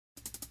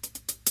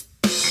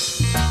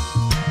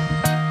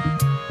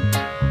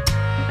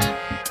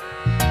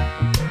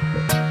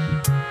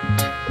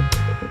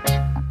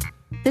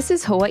This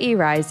is Hawaii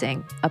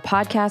Rising, a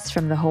podcast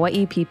from the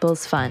Hawaii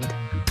People's Fund.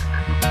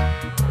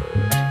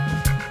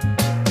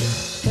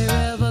 Hey,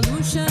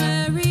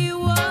 revolutionary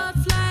war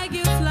flag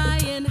is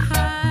flying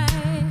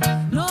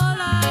high, no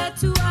eye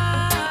to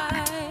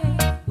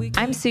eye.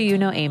 I'm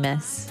Suyuno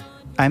Amos.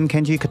 I'm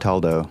Kenji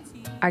Cataldo.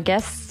 Our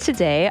guests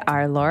today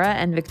are Laura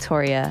and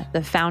Victoria,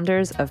 the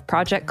founders of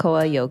Project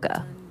Koa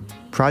Yoga.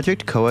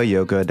 Project Koa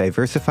Yoga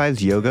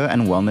diversifies yoga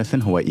and wellness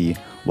in Hawaii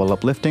while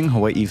uplifting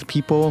Hawaii's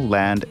people,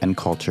 land, and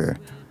culture.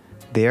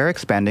 They are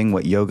expanding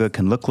what yoga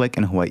can look like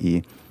in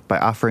Hawaii by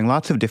offering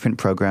lots of different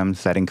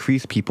programs that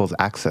increase people's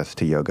access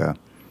to yoga.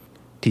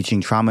 Teaching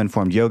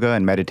trauma-informed yoga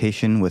and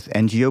meditation with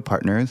NGO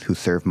partners who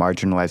serve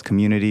marginalized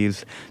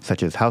communities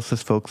such as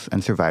houseless folks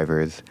and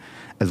survivors,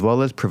 as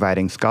well as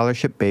providing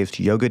scholarship-based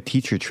yoga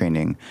teacher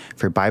training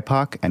for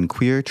BIPOC and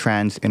queer,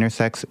 trans,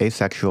 intersex,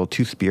 asexual,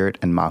 two-spirit,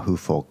 and Mahu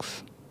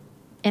folks.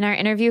 In our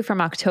interview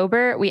from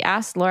October, we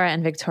asked Laura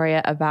and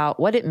Victoria about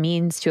what it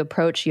means to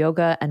approach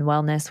yoga and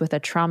wellness with a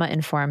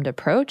trauma-informed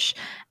approach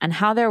and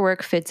how their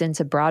work fits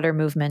into broader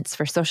movements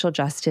for social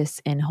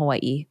justice in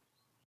Hawaii.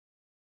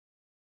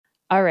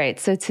 All right,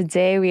 so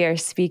today we are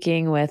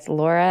speaking with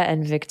Laura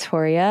and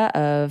Victoria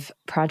of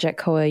Project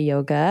Koa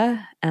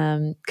Yoga.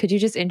 Could you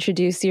just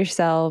introduce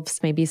yourselves,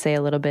 maybe say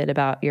a little bit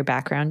about your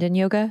background in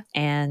yoga,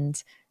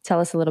 and tell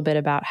us a little bit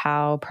about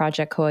how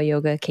Project Koa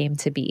Yoga came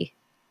to be?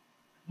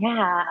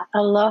 Yeah.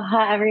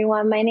 Aloha,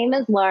 everyone. My name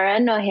is Laura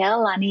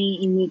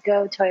Nohealani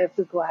Iniko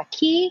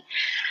Toyofukuaki.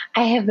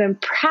 I have been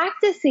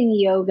practicing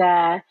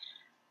yoga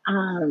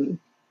for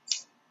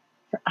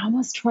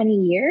almost 20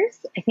 years,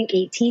 I think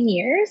 18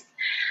 years.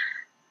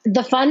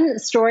 The fun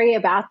story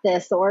about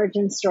this, the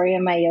origin story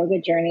of my yoga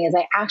journey, is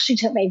I actually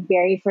took my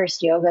very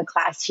first yoga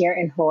class here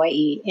in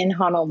Hawaii, in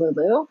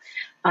Honolulu.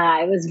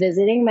 I was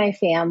visiting my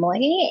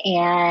family,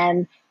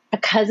 and a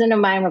cousin of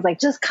mine was like,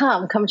 just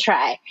come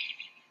try.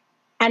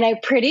 And I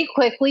pretty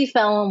quickly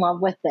fell in love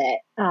with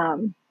it.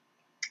 And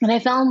I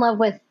fell in love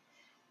with,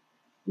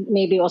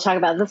 maybe we'll talk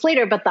about this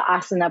later, but the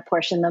asana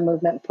portion, the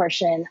movement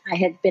portion. I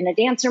had been a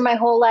dancer my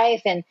whole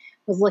life and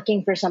was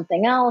looking for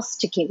something else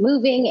to keep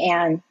moving,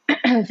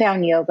 and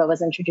found yoga,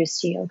 was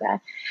introduced to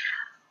yoga.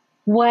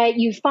 What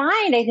you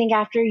find, I think,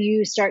 after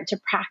you start to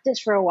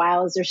practice for a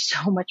while is there's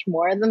so much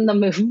more than the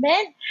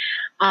movement.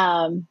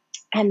 And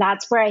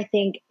that's where I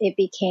think it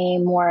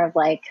became more of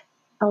like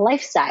a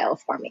lifestyle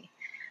for me.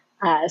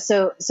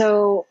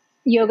 So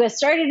yoga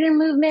started in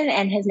movement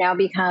and has now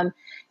become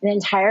an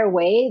entire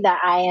way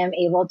that I am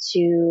able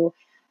to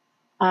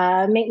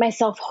make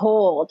myself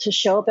whole, to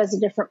show up as a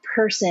different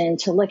person,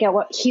 to look at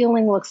what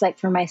healing looks like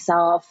for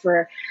myself,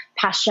 for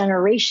past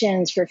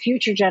generations, for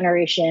future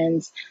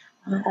generations,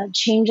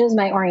 changes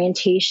my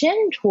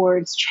orientation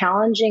towards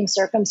challenging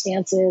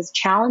circumstances,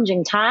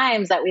 challenging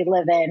times that we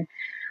live in,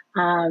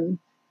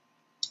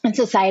 and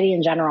society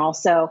in general.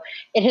 So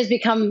it has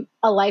become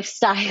a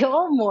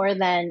lifestyle more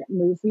than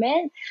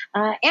movement.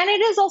 And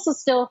it is also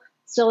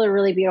still a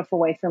really beautiful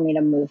way for me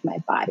to move my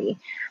body.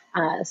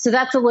 So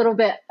that's a little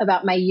bit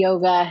about my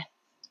yoga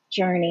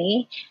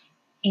journey.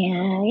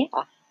 And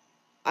yeah.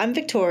 I'm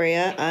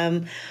Victoria.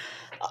 I'm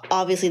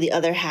obviously the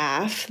other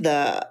half,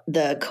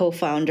 the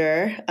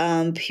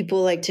co-founder.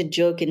 People like to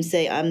joke and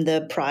say I'm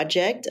the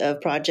project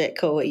of Project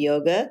Koa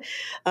Yoga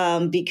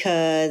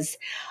because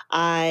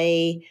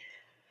I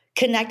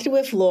connected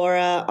with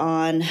Laura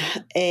on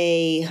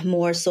a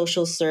more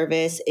social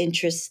service,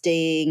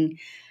 interesting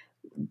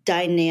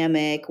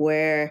dynamic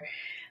where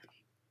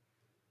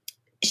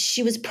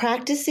she was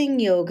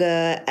practicing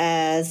yoga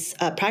as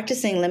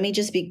let me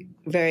just be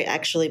very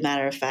actually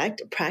matter of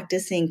fact,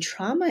 practicing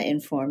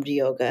trauma-informed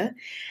yoga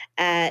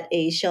at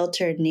a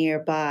shelter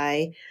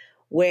nearby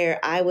where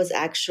I was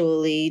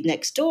actually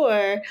next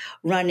door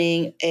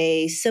running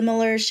a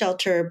similar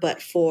shelter, but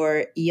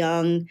for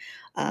young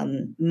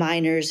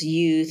minors,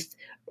 youth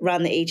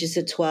around the ages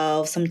of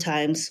 12,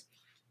 sometimes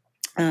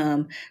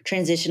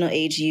transitional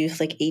age youth,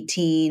 like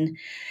 18.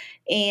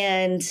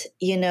 And,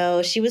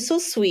 she was so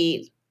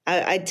sweet.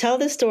 I tell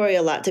this story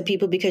a lot to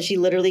people because she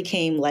literally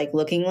came like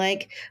looking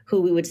like who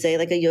we would say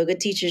like a yoga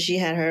teacher. She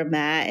had her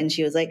mat and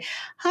she was like,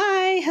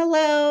 hi,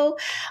 hello,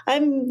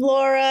 I'm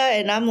Laura.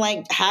 And I'm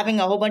like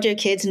having a whole bunch of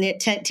kids,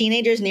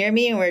 teenagers near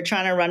me. And we're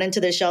trying to run into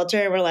the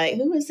shelter. And we're like,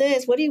 who is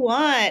this? What do you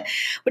want?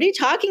 What are you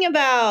talking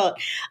about?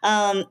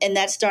 And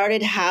that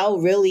started how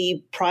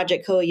really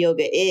Project Koa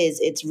Yoga is.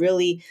 It's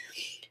really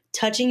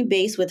touching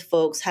base with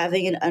folks,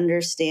 having an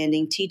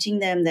understanding, teaching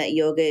them that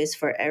yoga is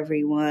for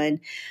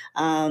everyone.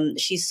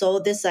 She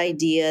sold this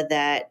idea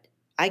that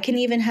I can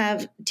even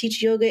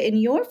teach yoga in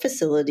your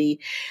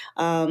facility.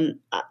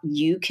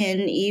 You can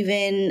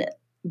even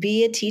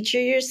be a teacher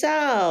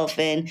yourself.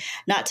 And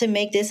not to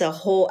make this a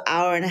whole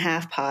hour and a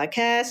half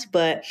podcast,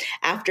 but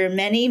after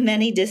many,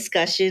 many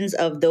discussions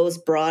of those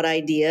broad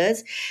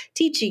ideas,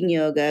 teaching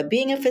yoga,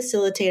 being a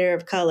facilitator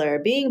of color,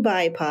 being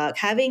BIPOC,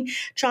 having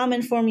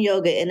trauma-informed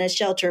yoga in a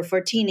shelter for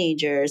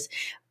teenagers,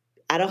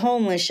 at a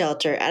homeless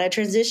shelter, at a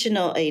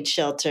transitional age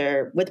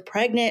shelter, with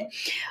pregnant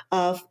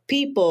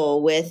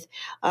people, with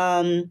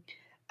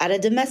at a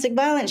domestic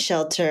violence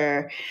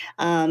shelter.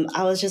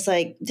 I was just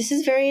like, this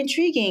is very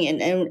intriguing.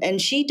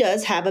 And she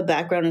does have a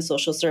background in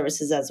social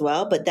services as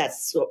well, but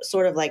that's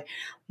sort of like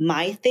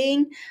my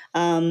thing,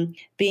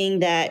 being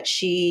that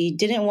she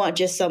didn't want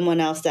just someone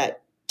else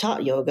that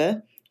taught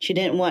yoga. She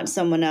didn't want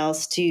someone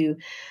else to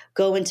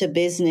go into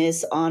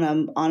business on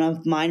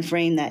a mind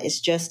frame that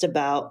is just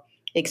about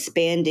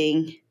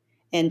expanding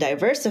and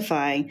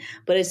diversifying,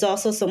 but it's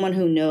also someone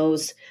who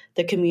knows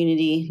the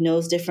community,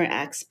 knows different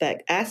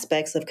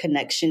aspects of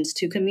connections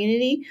to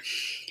community,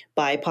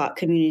 BIPOC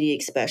community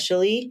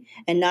especially,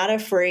 and not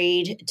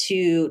afraid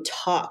to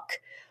talk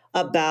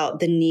about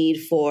the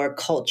need for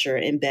culture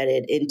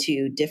embedded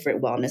into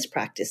different wellness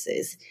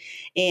practices.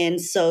 And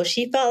so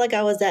she felt like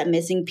I was that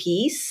missing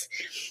piece,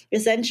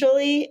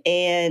 essentially.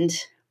 And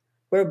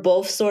we're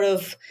both sort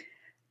of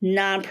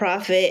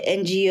nonprofit,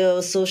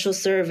 NGO, social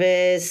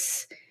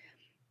service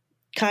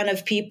kind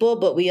of people,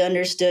 but we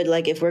understood,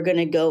 like, if we're going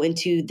to go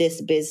into this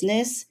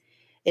business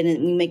and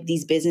we make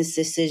these business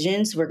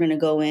decisions, we're going to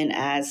go in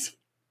as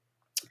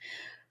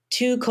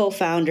two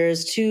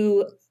co-founders,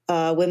 two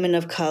women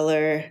of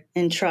color,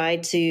 and try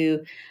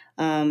to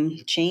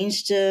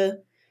change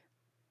the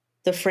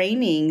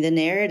framing, the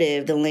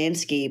narrative, the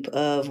landscape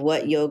of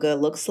what yoga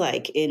looks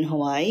like in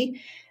Hawaii.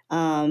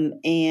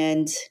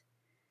 And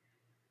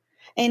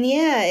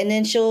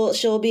then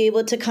she'll be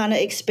able to kind of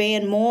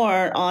expand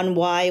more on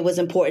why it was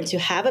important to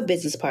have a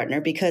business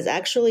partner, because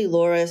actually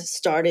Laura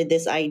started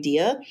this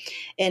idea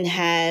and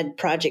had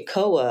Project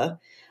Koa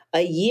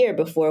a year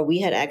before we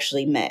had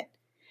actually met.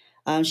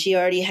 She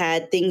already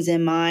had things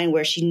in mind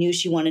where she knew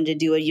she wanted to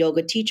do a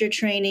yoga teacher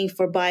training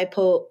for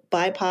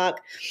BIPOC.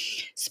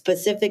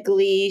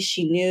 Specifically,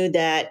 she knew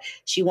that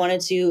she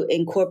wanted to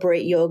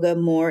incorporate yoga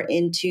more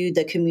into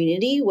the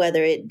community,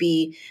 whether it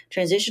be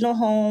transitional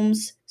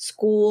homes,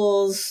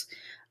 schools,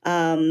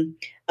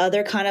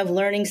 other kind of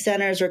learning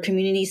centers or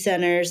community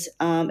centers.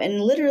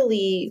 And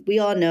literally, we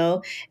all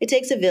know it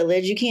takes a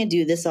village. You can't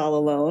do this all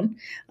alone.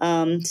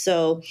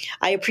 So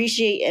I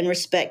appreciate and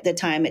respect the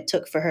time it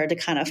took for her to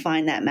kind of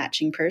find that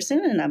matching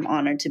person. And I'm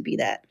honored to be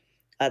that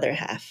other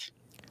half.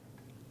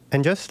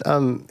 And just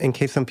in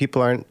case some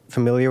people aren't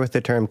familiar with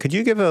the term, could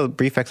you give a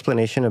brief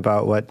explanation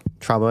about what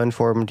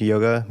trauma-informed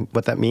yoga,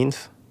 what that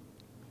means?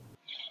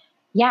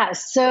 Yeah,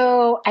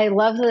 so I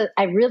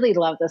really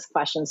love this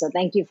question. So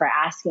thank you for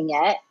asking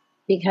it,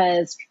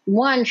 because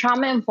one,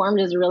 trauma-informed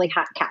is a really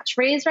hot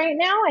catchphrase right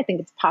now. I think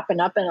it's popping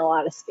up in a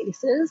lot of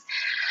spaces.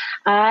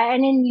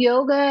 And in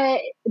yoga,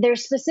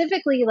 there's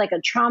specifically like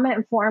a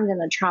trauma-informed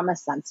and a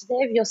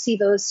trauma-sensitive. You'll see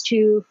those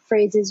two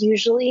phrases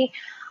usually,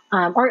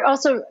 or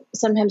also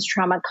sometimes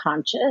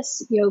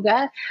trauma-conscious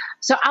yoga.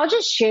 So I'll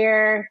just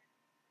share,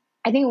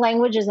 I think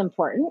language is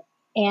important.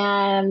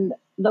 And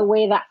the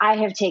way that I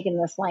have taken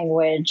this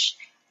language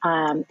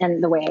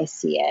and the way I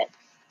see it.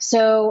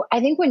 So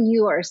I think when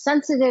you are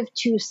sensitive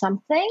to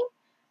something,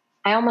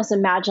 I almost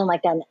imagine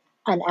like an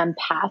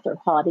empath, or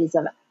qualities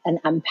of an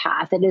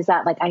empath. It is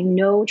that, like, I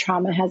know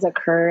trauma has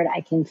occurred.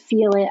 I can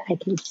feel it. I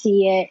can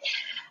see it.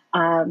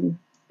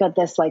 But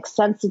this like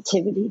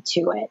sensitivity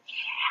to it.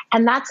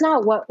 And that's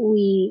not what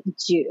we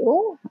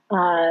do.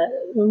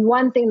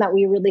 One thing that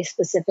we really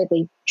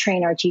specifically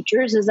train our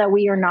teachers is that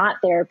we are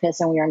not therapists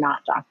and we are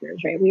not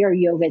doctors, right? We are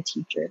yoga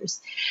teachers.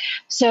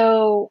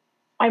 So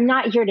I'm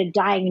not here to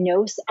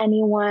diagnose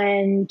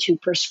anyone, to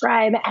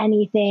prescribe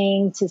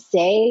anything, to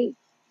say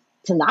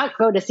to not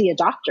go to see a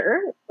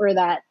doctor, or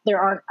that there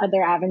aren't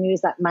other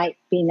avenues that might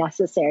be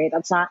necessary.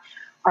 That's not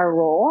our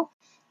role.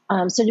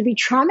 So to be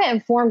trauma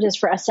informed is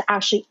for us to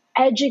actually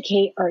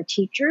educate our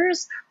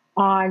teachers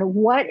on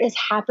what is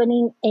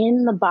happening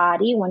in the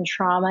body when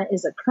trauma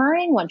is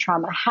occurring, when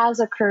trauma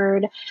has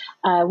occurred,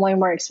 when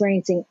we're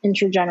experiencing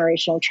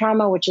intergenerational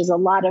trauma, which is a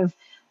lot of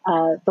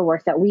the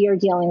work that we are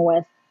dealing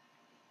with.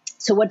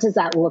 So what does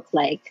that look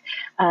like,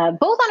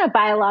 both on a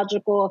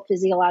biological,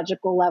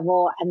 physiological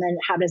level, and then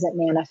how does it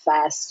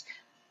manifest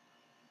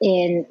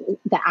in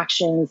the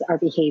actions or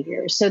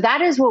behaviors? So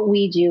that is what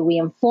we do. We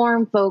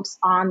inform folks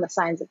on the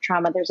signs of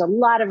trauma. There's a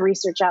lot of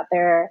research out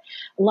there,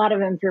 a lot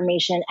of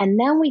information, and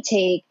then we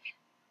take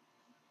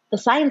the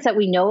science that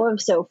we know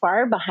of so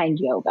far behind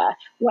yoga.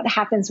 What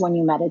happens when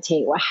you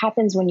meditate? What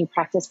happens when you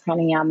practice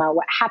pranayama?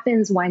 What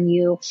happens when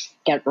you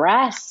get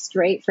rest,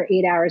 right, for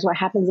 8 hours? What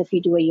happens if you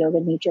do a yoga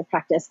nidra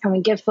practice? And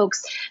we give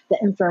folks the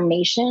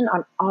information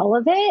on all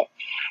of it.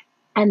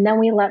 And then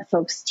we let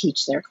folks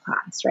teach their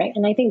class, right?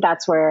 And I think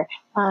that's where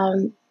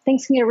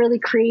things can get really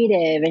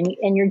creative,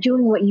 and you're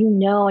doing what you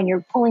know, and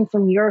you're pulling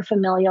from your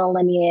familial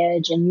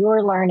lineage and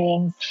your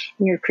learnings,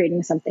 and you're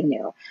creating something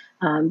new.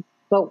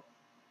 But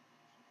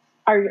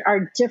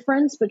our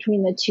difference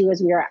between the two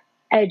is we are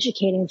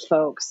educating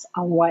folks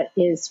on what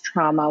is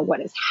trauma,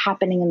 what is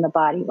happening in the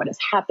body, what is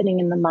happening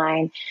in the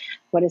mind,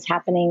 what is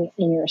happening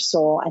in your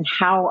soul, and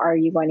how are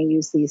you going to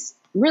use these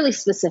really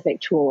specific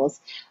tools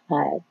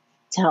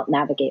to help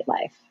navigate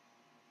life.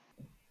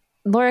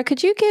 Laura,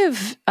 could you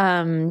give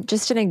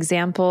just an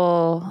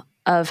example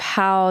of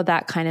how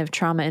that kind of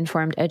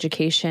trauma-informed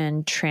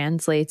education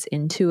translates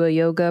into a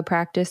yoga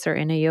practice or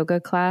in a yoga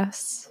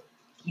class?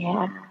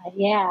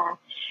 Yeah.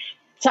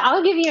 So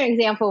I'll give you an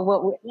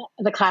example of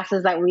the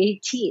classes that we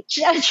teach,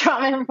 a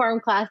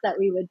trauma-informed class that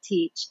we would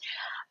teach.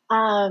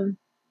 Yeah.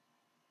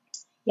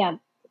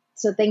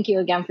 So thank you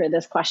again for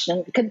this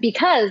question,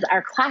 because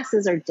our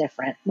classes are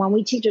different. When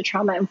we teach a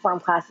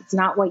trauma-informed class, it's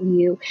not what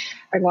you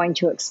are going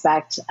to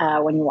expect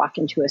when you walk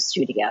into a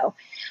studio.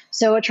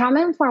 So a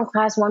trauma-informed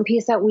class, one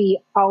piece that we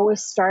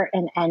always start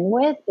and end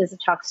with is a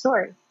talk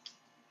story.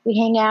 We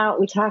hang out,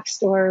 we talk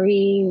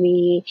story,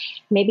 we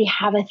maybe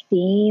have a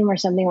theme or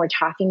something we're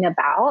talking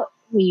about.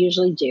 We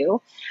usually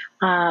do.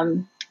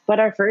 But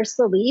our first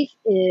belief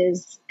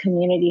is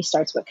community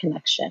starts with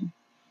connection.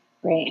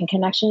 Right. And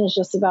connection is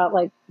just about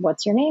like,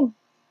 what's your name?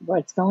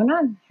 What's going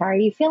on? How are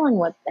you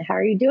feeling? How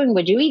are you doing?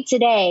 What'd you eat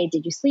today?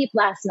 Did you sleep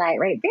last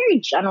night? Right. Very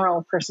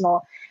general,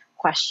 personal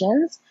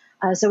questions.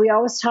 So we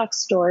always talk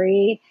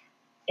story.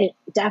 It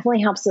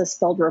definitely helps us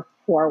build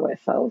rapport with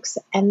folks.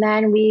 And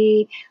then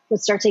we would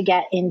start to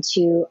get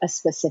into a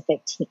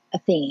specific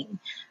theme.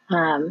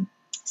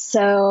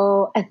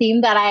 So a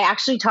theme that I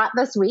actually taught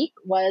this week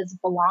was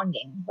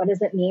belonging. What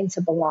does it mean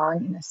to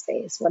belong in a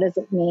space? What does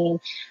it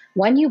mean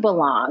when you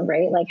belong,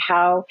 right? Like,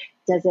 how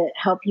does it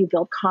help you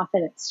build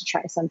confidence to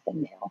try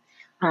something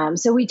new?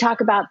 So we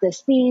talk about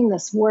this theme,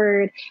 this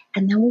word,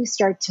 and then we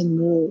start to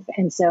move.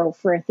 And so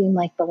for a theme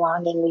like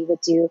belonging, we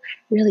would do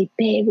really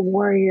big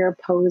warrior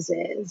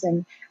poses.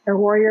 And our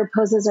warrior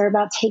poses are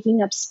about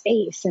taking up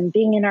space and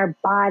being in our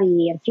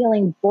body and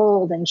feeling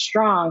bold and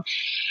strong.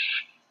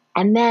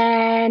 And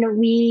then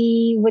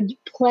we would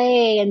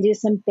play and do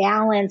some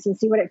balance and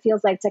see what it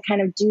feels like to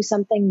kind of do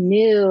something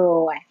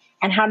new.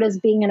 And how does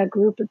being in a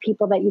group of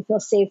people that you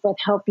feel safe with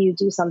help you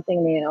do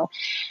something new?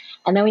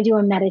 And then we do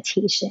a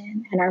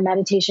meditation. And our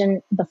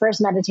meditation, the first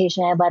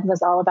meditation I led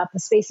was all about the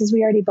spaces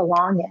we already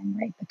belong in,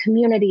 right? The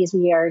communities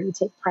we already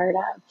take part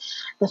of,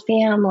 the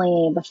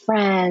family, the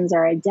friends,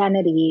 our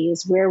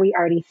identities, where we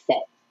already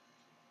fit.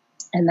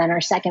 And then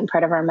our second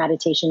part of our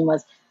meditation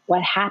was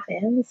what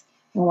happens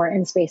when we're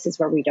in spaces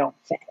where we don't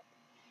fit,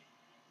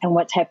 and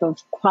what type of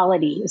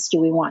qualities do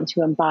we want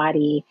to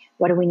embody?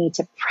 What do we need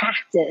to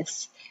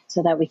practice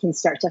so that we can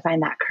start to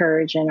find that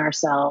courage in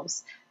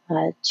ourselves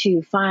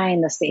to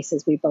find the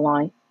spaces we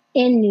belong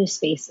in, new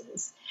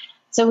spaces.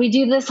 So we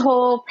do this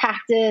whole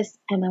practice,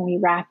 and then we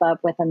wrap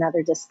up with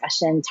another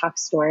discussion, talk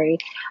story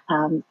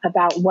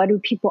about what do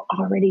people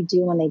already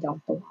do when they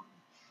don't belong.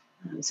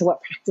 So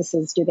what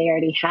practices do they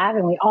already have?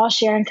 And we all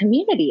share in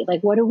community.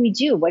 Like, what do we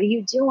do? What do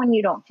you do when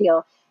you don't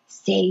feel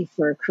safe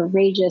or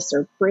courageous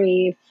or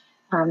brave?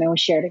 And we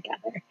share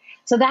together.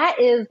 So that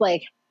is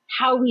like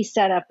how we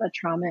set up a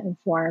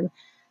trauma-informed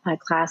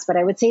class. But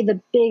I would say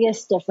the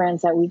biggest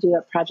difference that we do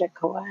at Project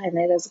Koa, and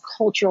it is a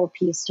cultural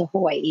piece to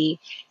Hawaii,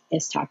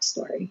 is talk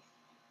story.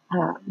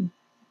 And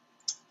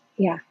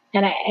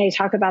I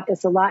talk about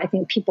this a lot. I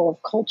think people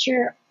of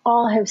culture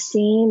all have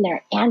seen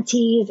their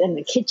aunties in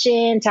the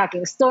kitchen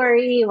talking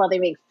story while they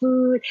make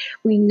food.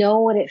 We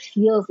know what it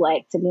feels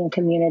like to be in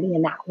community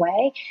in that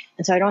way.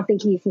 And so I don't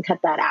think you can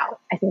cut that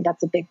out. I think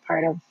that's a big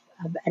part of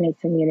any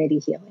community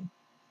healing.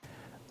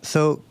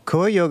 So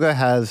Koa Yoga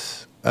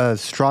has a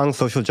strong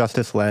social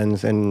justice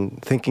lens in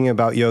thinking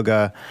about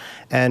yoga.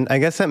 And I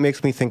guess that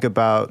makes me think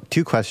about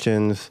two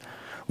questions.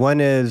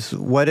 One is,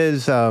 what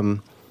is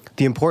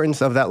the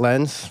importance of that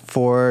lens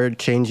for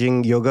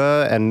changing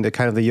yoga and the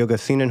kind of the yoga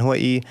scene in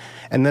Hawaii?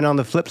 And then on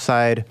the flip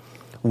side,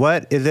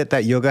 what is it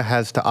that yoga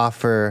has to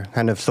offer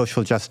kind of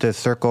social justice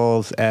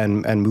circles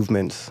and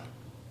movements?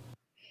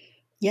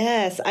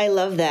 Yes, I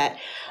love that.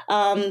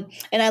 And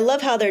I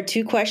love how there are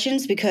two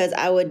questions, because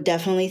I would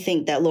definitely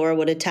think that Laura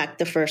would attack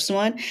the first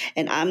one,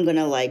 and I'm going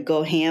to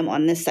go ham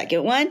on the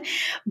second one.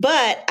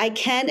 But I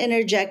can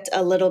interject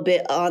a little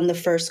bit on the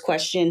first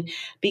question,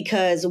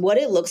 because what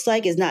it looks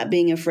like is not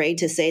being afraid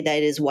to say that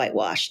it is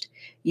whitewashed.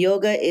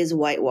 Yoga is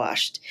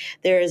whitewashed.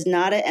 There is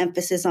not an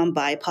emphasis on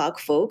BIPOC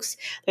folks.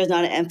 There's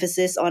not an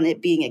emphasis on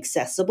it being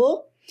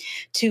accessible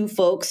to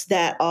folks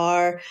that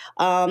are,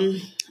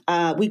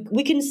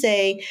 we can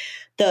say,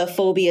 the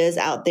phobias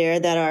out there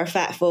that are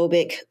fat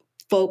phobic,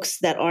 folks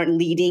that aren't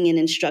leading and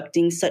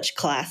instructing such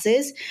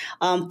classes,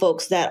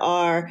 folks that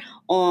are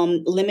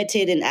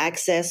limited in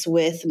access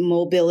with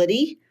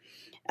mobility.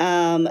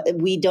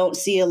 We don't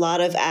see a lot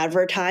of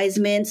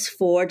advertisements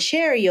for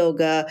chair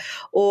yoga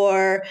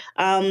or,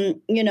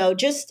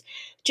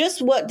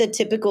 just what the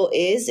typical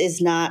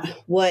is not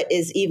what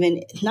is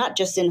even, not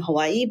just in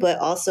Hawaii, but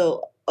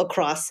also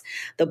across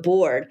the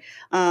board.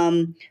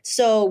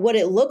 So what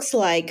it looks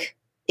like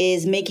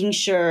is making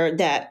sure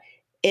that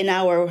in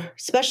our,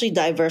 especially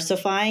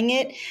diversifying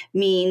it,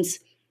 means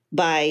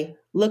by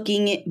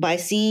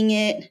seeing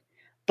it,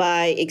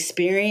 by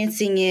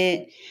experiencing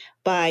it,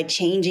 by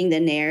changing the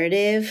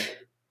narrative.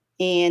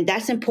 And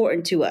that's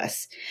important to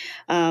us.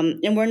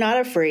 And we're not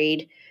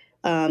afraid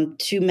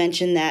to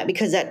mention that,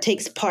 because that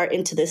takes part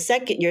into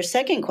your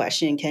second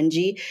question,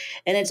 Kenji.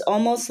 And it's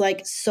almost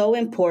like so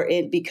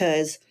important,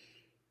 because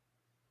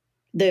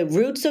the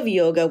roots of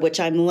yoga, which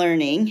I'm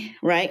learning,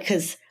 right?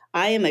 Because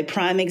I am a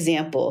prime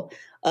example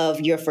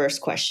of your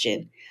first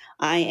question.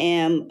 I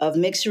am of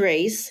mixed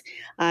race.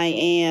 I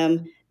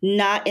am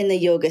not in the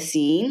yoga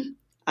scene.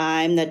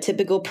 I'm the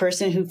typical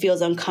person who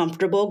feels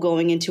uncomfortable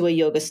going into a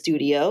yoga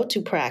studio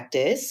to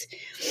practice.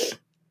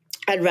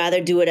 I'd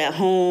rather do it at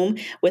home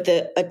with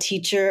a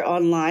teacher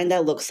online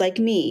that looks like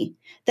me,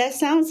 that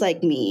sounds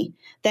like me,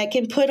 that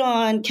can put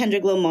on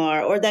Kendrick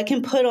Lamar, or that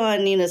can put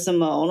on Nina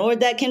Simone, or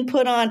that can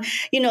put on,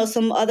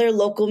 some other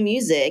local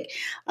music.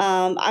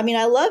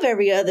 I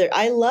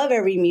love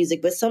every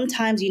music, but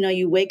sometimes,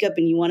 you wake up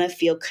and you want to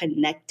feel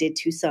connected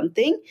to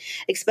something,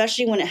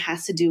 especially when it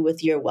has to do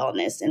with your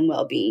wellness and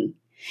well-being.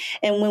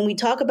 And when we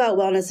talk about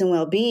wellness and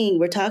well-being,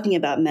 we're talking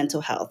about mental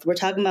health. We're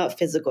talking about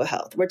physical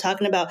health. We're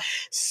talking about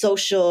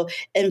social,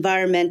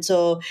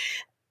 environmental,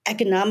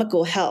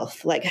 economical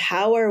health. Like,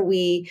 how are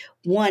we,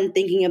 one,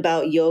 thinking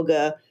about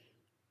yoga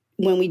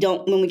when we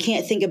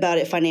can't think about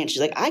it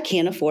financially? Like, I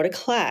can't afford a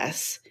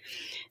class.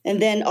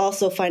 And then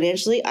also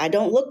financially,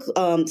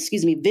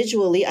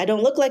 visually, I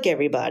don't look like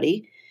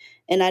everybody.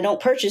 And I don't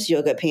purchase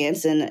yoga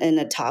pants and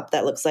a top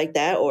that looks like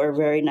that, or a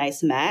very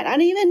nice mat. I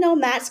didn't even know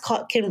mats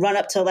can run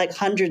up to like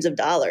hundreds of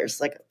dollars.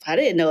 Like, I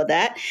didn't know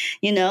that,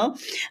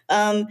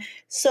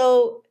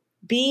 So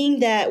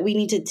being that we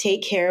need to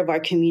take care of our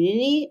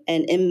community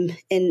and in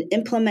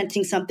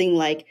implementing something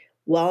like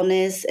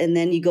wellness, and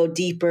then you go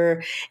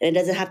deeper and it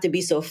doesn't have to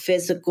be so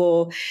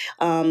physical.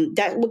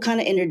 That what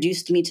kind of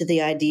introduced me to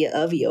the idea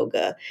of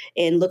yoga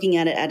and looking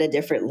at it at a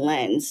different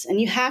lens. And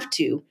you have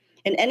to,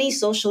 in any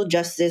social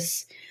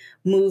justice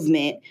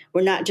movement,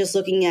 we're not just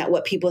looking at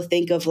what people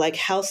think of like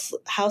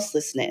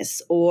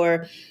houselessness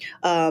or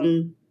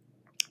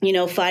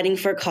fighting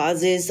for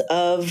causes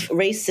of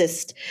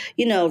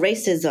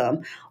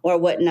racism or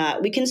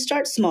whatnot. We can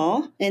start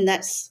small, and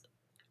that's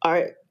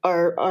our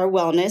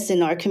wellness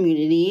in our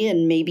community,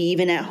 and maybe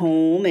even at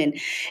home, and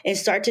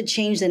start to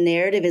change the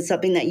narrative in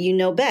something that you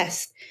know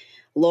best.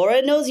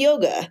 Laura knows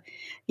yoga.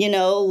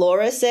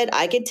 Laura said,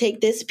 I could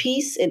take this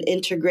piece and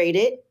integrate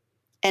it.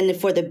 And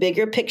for the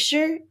bigger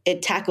picture,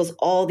 it tackles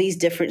all these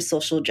different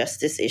social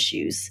justice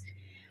issues.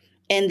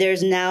 And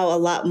there's now a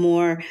lot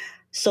more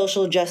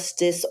social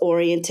justice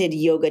oriented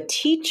yoga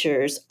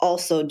teachers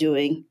also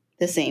doing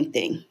the same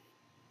thing.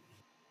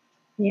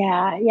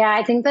 Yeah.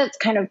 I think that's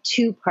kind of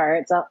two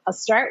parts. I'll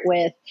start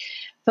with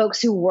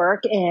folks who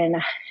work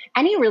in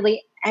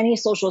any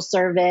social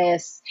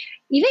service,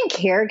 even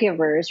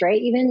caregivers, right?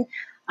 Even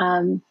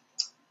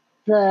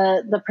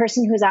the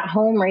person who's at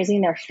home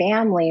raising their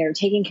family or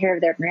taking care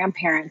of their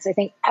grandparents. I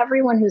think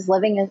everyone who's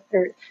living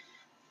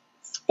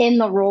in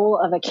the role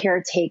of a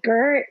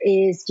caretaker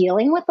is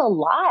dealing with a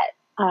lot.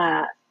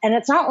 And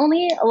it's not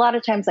only a lot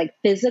of times like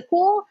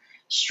physical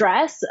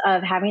stress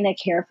of having to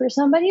care for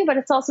somebody, but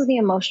it's also the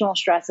emotional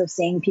stress of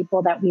seeing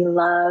people that we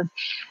love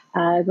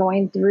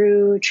going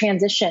through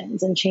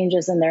transitions and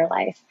changes in their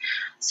life.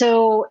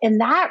 So in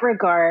that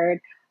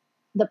regard,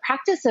 the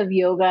practice of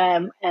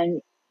yoga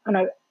and on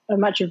a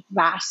much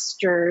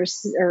vaster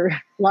or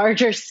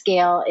larger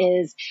scale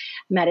is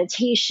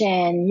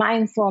meditation,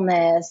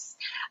 mindfulness,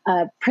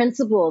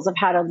 principles of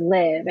how to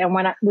live. And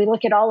when we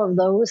look at all of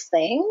those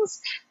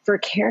things, for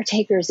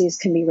caretakers, these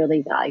can be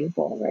really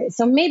valuable, right?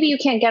 So maybe you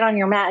can't get on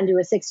your mat and do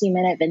a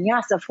 60-minute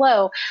vinyasa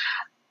flow,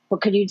 but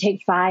could you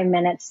take 5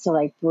 minutes to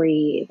like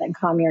breathe and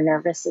calm your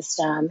nervous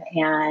system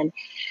and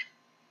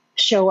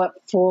show up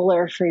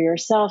fuller for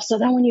yourself? So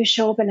then when you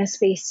show up in a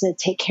space to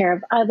take care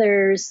of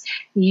others,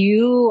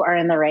 you are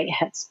in the right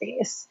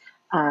headspace.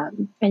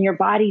 And your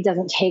body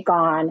doesn't take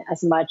on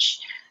as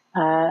much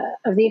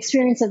of the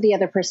experience of the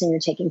other person you're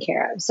taking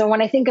care of. So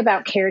when I think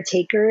about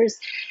caretakers,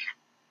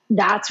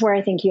 that's where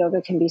I think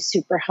yoga can be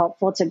super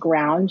helpful to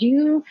ground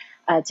you,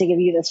 to give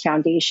you this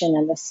foundation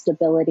and this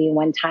stability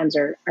when times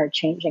are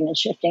changing and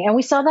shifting. And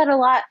we saw that a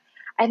lot,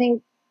 I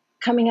think,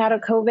 coming out of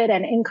COVID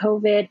and in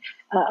COVID.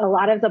 A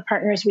lot of the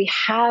partners we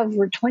have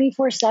were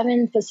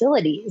 24/7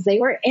 facilities. They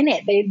were in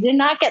it. They did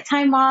not get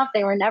time off.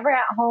 They were never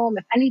at home.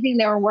 If anything,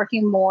 they were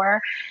working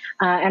more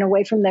and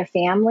away from their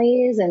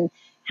families and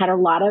had a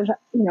lot of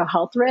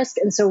health risk.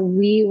 And so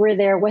we were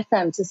there with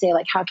them to say,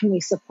 like, how can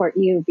we support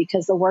you?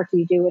 Because the work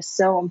you do is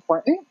so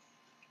important.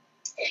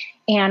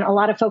 And a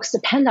lot of folks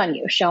depend on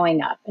you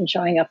showing up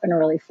in a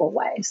really full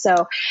way.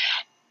 So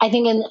I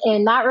think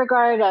in that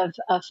regard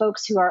of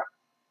folks who are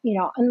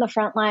in the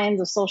front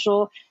lines of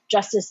social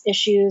justice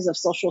issues, of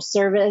social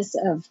service,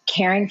 of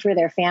caring for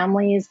their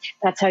families,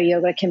 that's how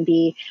yoga can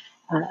be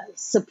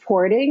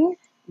supporting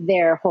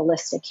their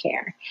holistic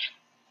care.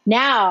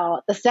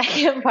 Now, the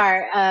second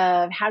part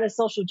of how does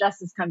social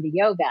justice come to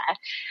yoga?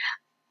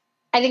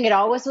 I think it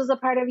always was a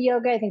part of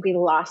yoga. I think we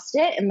lost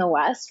it in the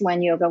West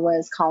when yoga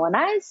was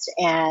colonized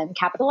and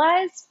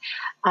capitalized.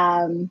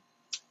 And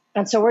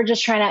so we're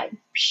just trying to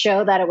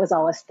show that it was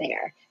always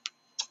there.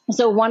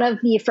 So one of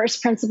the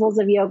first principles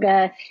of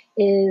yoga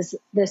is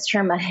this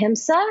term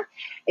ahimsa.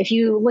 If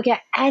you look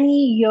at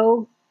any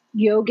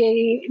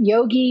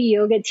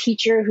yoga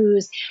teacher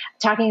who's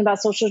talking about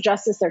social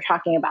justice, they're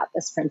talking about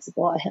this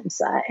principle,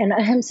 ahimsa. And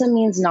ahimsa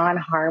means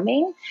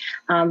non-harming.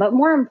 But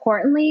more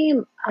importantly,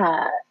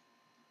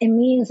 it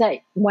means that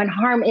when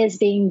harm is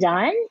being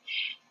done,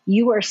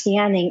 you are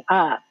standing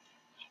up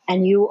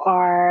and you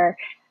are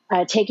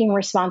taking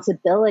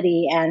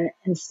responsibility and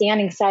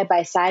standing side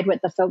by side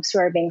with the folks who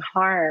are being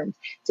harmed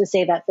to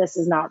say that this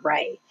is not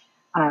right.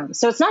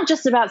 So it's not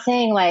just about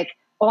saying like,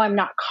 oh, I'm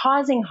not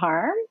causing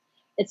harm.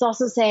 It's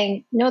also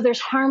saying, no, there's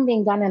harm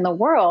being done in the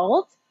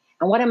world.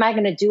 And what am I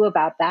going to do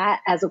about that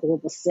as a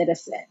global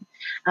citizen?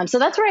 So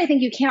that's where I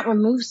think you can't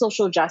remove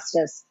social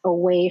justice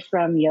away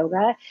from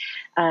yoga.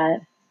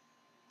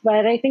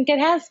 But I think it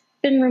has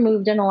been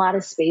removed in a lot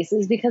of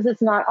spaces because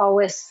it's not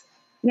always,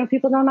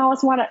 people don't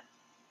always want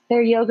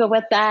their yoga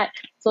with that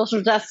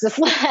social justice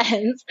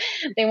lens.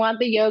 They want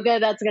the yoga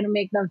that's going to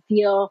make them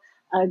feel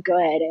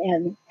good.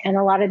 And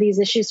a lot of these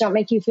issues don't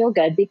make you feel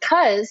good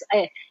because,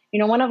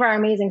 one of our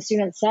amazing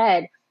students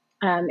said,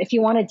 if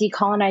you want to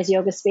decolonize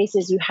yoga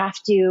spaces, you have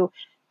to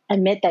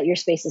admit that your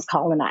space is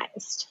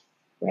colonized,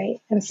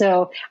 right? And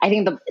so I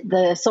think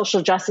the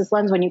social justice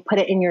lens, when you put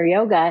it in your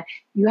yoga,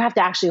 you have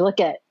to actually look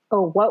at,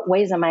 oh, what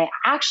ways am I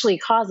actually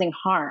causing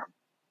harm,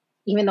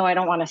 even though I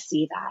don't want to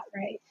see that,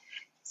 right?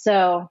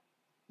 So,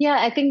 yeah,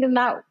 I think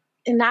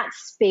in that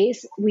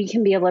space, we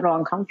can be a little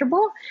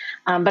uncomfortable,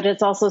 but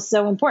it's also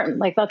so important.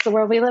 Like, that's the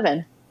world we live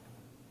in.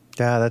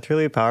 Yeah, that's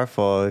really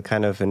powerful.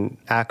 Kind of an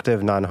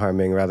active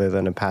non-harming rather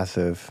than a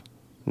passive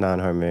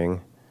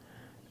non-harming.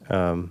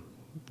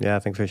 Yeah,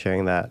 thanks for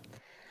sharing that.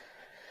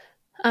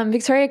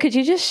 Victoria, could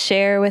you just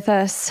share with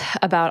us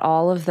about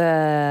all of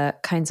the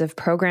kinds of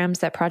programs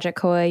that Project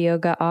Koa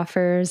Yoga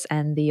offers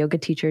and the yoga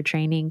teacher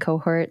training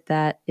cohort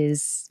that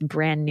is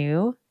brand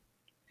new?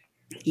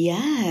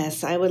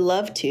 Yes, I would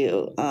love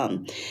to.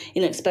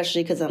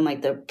 Especially because I'm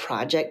like the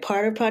project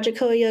part of Project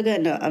Koa Yoga.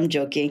 No, I'm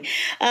joking.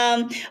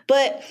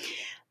 But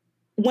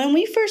when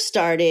we first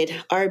started,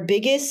 our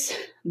biggest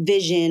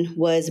vision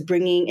was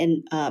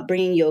bringing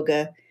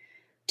yoga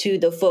to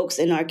the folks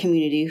in our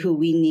community who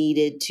we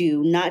needed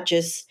to not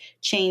just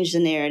change the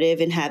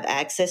narrative and have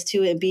access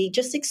to it, be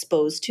just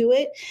exposed to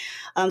it,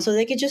 so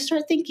they could just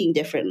start thinking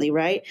differently,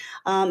 right?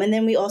 And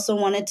then we also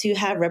wanted to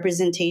have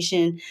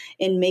representation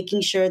in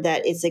making sure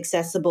that it's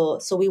accessible,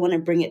 so we want to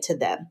bring it to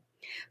them.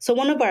 So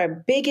one of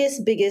our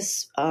biggest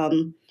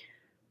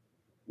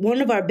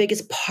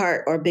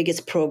part or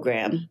biggest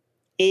program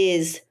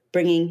is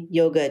bringing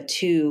yoga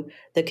to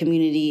the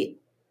community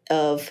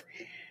of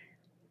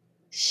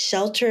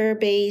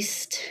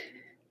shelter-based,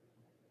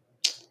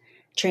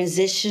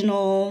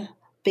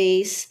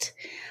 transitional-based.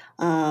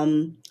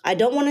 I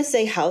don't want to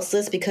say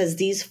houseless because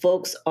these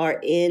folks are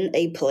in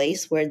a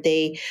place where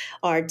they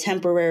are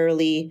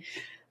temporarily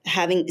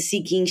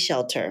seeking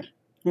shelter,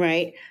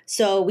 right?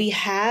 So we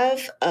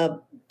have a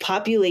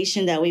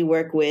population that we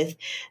work with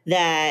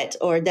that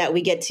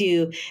we get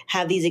to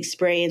have these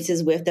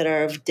experiences with that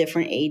are of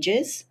different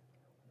ages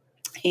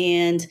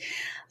and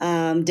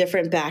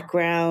different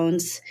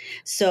backgrounds.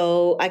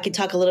 So I could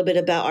talk a little bit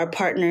about our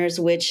partners,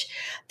 which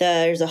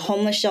there's a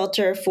homeless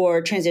shelter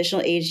for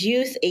transitional age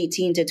youth,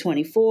 18 to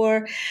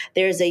 24.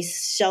 There's a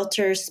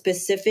shelter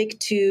specific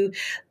to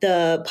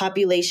the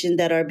population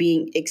that are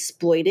being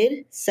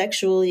exploited,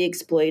 sexually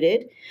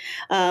exploited.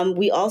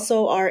 We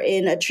also are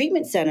in a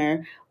treatment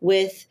center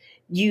with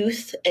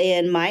youth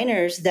and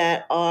minors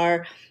that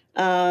are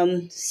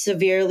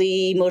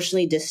severely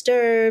emotionally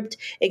disturbed,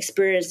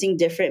 experiencing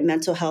different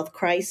mental health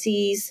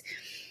crises.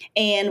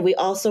 And we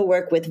also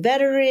work with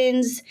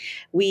veterans.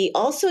 We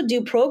also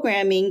do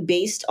programming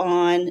based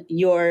on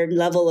your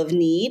level of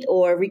need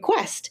or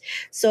request.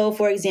 So,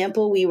 for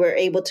example, we were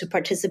able to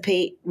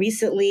participate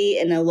recently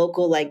in a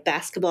local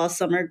basketball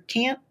summer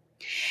camp.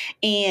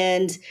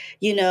 And,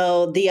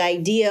 the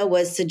idea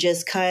was to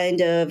just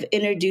kind of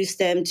introduce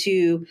them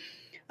to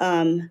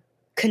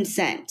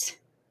consent,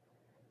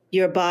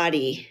 your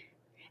body.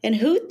 And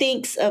who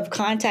thinks of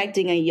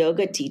contacting a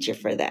yoga teacher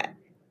for that?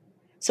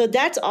 So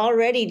that's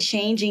already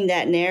changing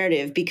that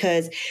narrative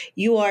because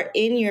you are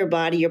in your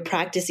body, you're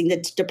practicing.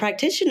 The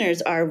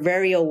practitioners are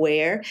very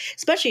aware,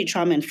 especially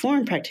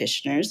trauma-informed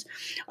practitioners,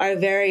 are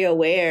very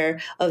aware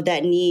of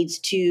that need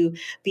to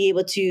be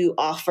able to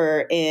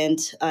offer and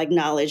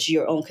acknowledge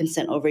your own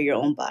consent over your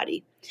own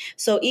body.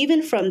 So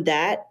even from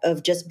that,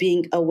 of just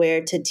being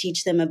aware to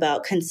teach them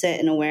about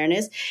consent and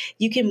awareness,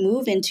 you can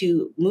move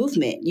into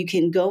movement. You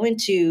can go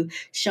into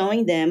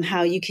showing them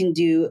how you can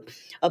do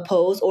a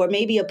pose, or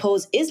maybe a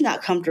pose is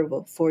not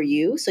comfortable for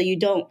you, so you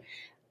don't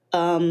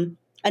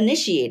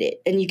initiate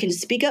it. And you can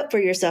speak up for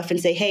yourself and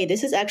say, hey,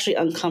 this is actually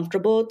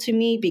uncomfortable to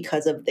me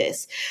because of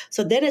this.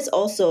 So then it's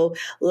also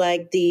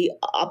like the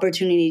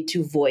opportunity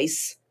to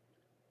voice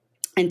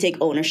and take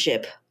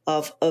ownership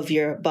of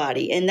your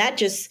body. And that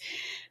just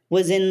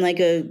was in like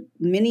a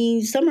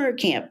mini summer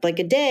camp, like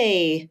a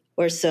day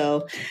or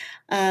so.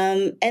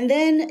 And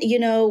then,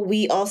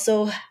 we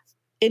also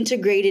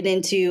integrated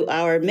into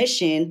our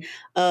mission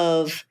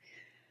of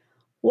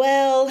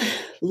Well,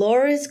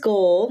 Laura's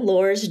goal,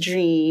 Laura's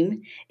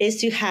dream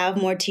is to have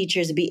more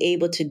teachers be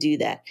able to do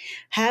that.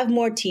 Have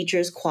more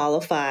teachers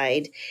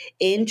qualified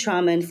in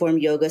trauma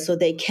informed yoga so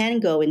they can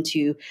go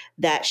into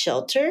that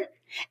shelter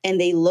and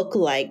they look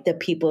like the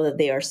people that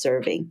they are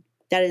serving.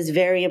 That is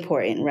very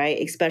important, right?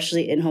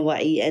 Especially in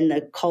Hawaii and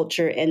the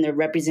culture and the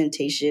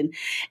representation.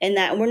 And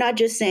that we're not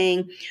just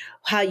saying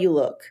how you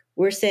look.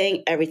 We're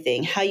saying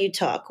everything, how you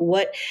talk,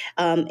 what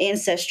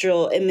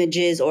ancestral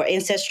images or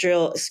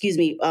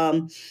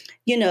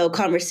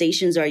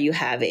conversations are you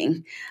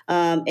having?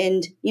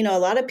 And a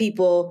lot of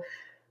people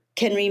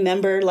can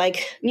remember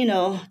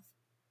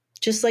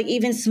just like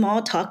even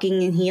small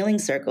talking in healing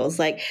circles,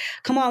 like,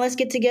 come on, let's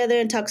get together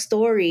and talk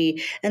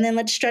story. And then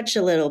let's stretch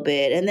a little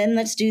bit. And then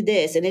let's do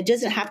this. And it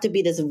doesn't have to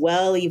be this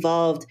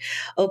well-evolved,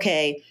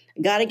 okay,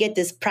 got to get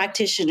this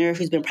practitioner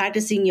who's been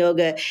practicing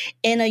yoga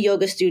in a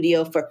yoga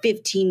studio for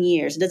 15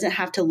 years. It doesn't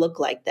have to look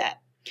like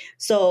that.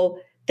 So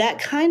that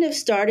kind of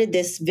started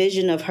this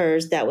vision of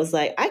hers that was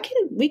like,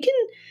 we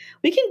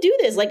can do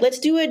this. Like, let's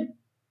do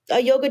a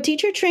yoga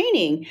teacher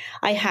training.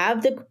 I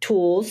have the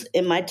tools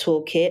in my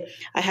toolkit.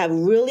 I have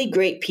really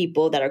great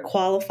people that are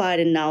qualified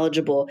and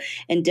knowledgeable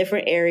in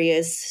different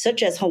areas,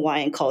 such as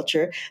Hawaiian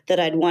culture, that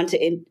I'd want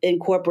to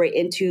incorporate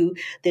into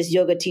this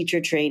yoga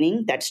teacher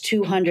training. That's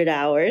 200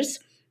 hours.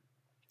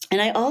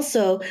 And I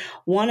also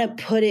want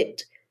to put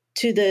it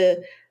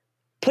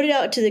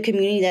out to the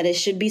community that it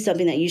should be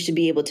something that you should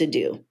be able to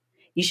do.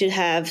 You should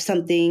have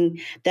something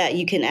that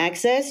you can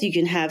access. You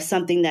can have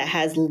something that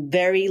has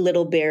very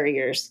little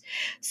barriers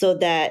so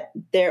that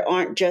there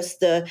aren't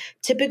just the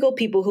typical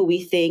people who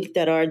we think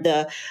that are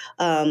the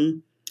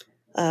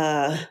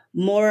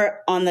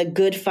more on the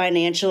good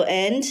financial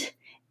end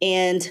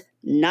and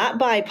not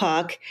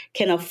BIPOC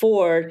can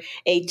afford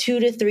a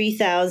 $2,000 to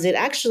 $3,000.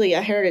 Actually,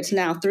 I heard it's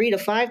now $3,000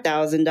 to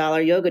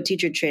 $5,000 yoga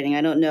teacher training.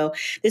 I don't know.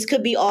 This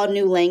could be all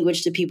new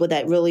language to people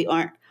that really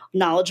aren't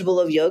knowledgeable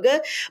of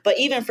yoga. But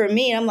even for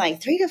me, I'm like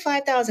 $3,000 to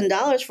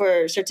 $5,000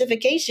 for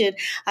certification.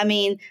 I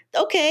mean,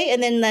 okay.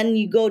 And then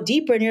you go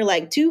deeper and you're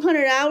like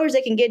 200 hours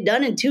they can get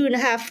done in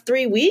 2.5,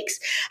 3 weeks.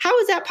 How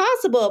is that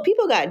possible?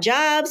 People got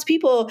jobs.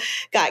 People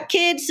got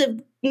kids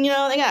to, they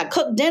got to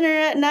cook dinner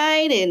at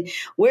night, and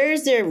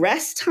where's their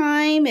rest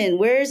time and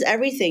where's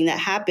everything that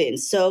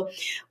happens? So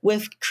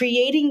with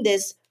creating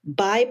this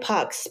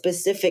BIPOC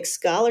specific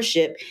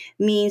scholarship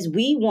means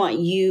we want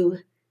you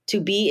to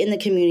be in the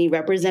community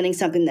representing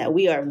something that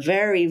we are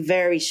very,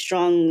 very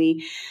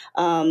strongly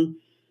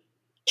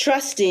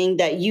trusting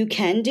that you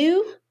can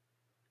do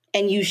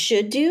and you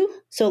should do.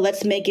 So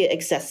let's make it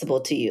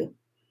accessible to you.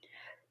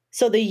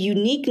 So the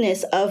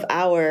uniqueness of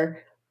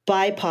our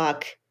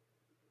BIPOC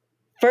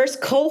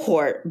first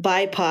cohort,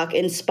 BIPOC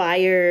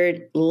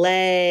inspired,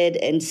 led,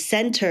 and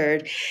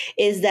centered,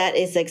 is that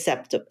it's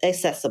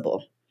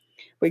accessible.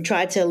 We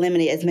tried to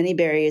eliminate as many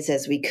barriers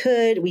as we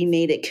could. We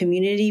made it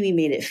community. We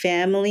made it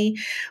family.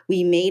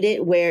 We made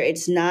it where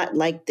it's not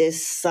like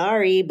this,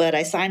 sorry, but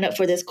I signed up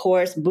for this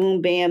course,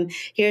 boom, bam,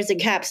 here's a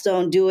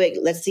capstone, do it.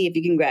 Let's see if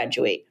you can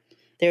graduate.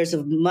 There's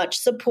much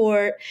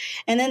support.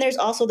 And then there's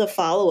also the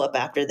follow-up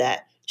after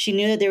that. She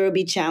knew that there would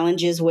be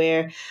challenges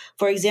where,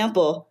 for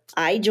example,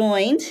 I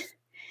joined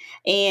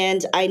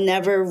and I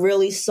never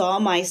really saw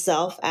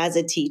myself as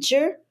a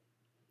teacher.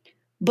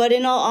 But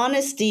in all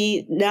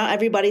honesty, now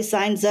everybody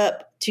signs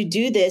up to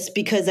do this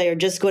because they are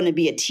just going to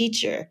be a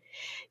teacher.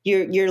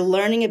 You're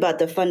learning about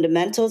the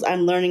fundamentals.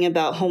 I'm learning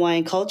about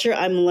Hawaiian culture.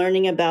 I'm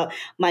learning about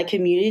my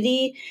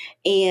community,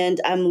 and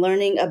I'm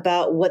learning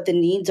about what the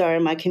needs are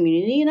in my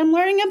community, and I'm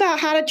learning about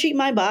how to treat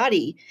my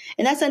body.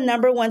 And that's the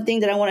number one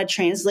thing that I want to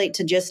translate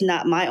to just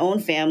not my own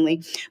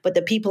family, but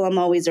the people I'm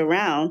always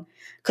around.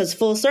 Because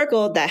full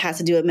circle, that has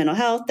to do with mental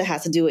health. That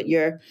has to do with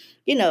your,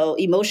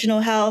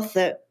 emotional health.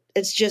 That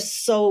it's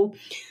just so,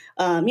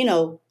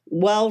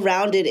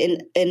 well-rounded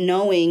in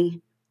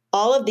knowing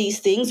all of these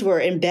things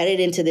were embedded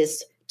into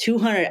this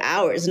 200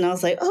 hours. And I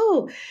was like,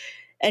 oh,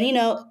 and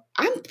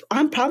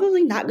I'm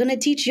probably not going to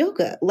teach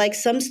yoga like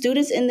some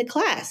students in the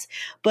class,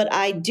 but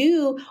I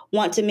do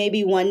want to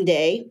maybe one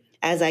day,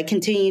 as I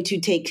continue to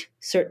take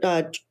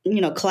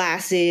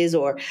classes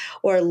or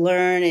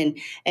learn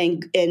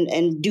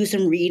and do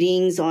some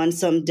readings on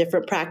some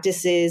different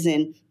practices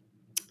and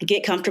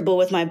get comfortable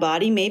with my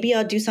body, maybe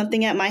I'll do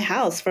something at my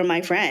house for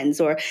my friends,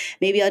 or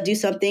maybe I'll do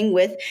something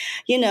with,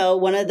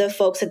 one of the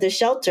folks at the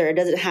shelter. It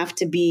doesn't have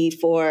to be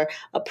for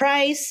a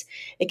price.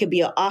 It could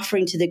be an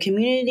offering to the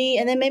community.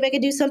 And then maybe I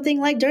could do something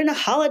like during a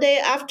holiday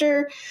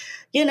after,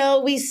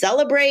 we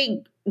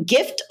celebrate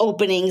gift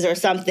openings or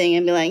something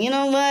and be like, you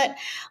know what,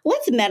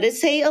 let's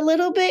meditate a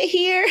little bit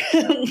here.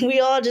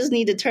 We all just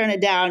need to turn it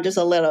down just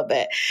a little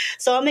bit.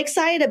 So I'm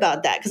excited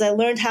about that because I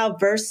learned how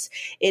verse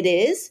it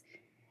is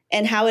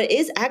and how it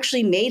is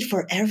actually made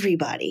for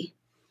everybody.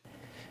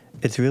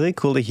 It's really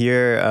cool to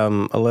hear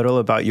a little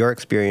about your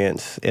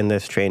experience in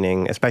this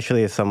training,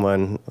 especially as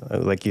someone,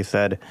 like you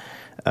said,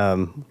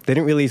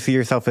 didn't really see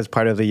yourself as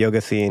part of the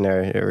yoga scene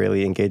or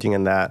really engaging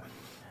in that.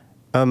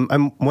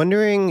 I'm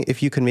wondering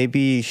if you could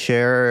maybe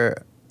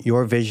share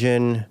your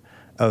vision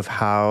of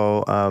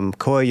how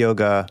Koa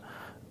Yoga,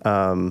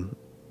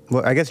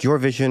 well, I guess your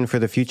vision for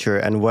the future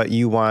and what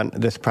you want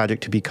this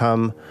project to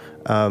become,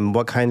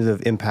 what kinds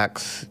of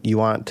impacts you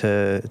want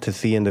to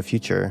see in the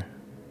future.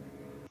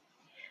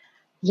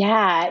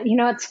 Yeah,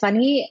 it's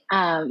funny.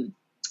 I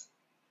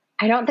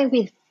don't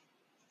think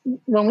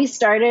when we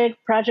started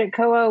Project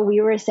Koa,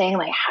 we were saying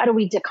like, how do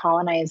we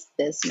decolonize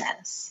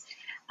business?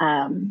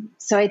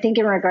 So I think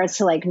in regards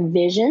to like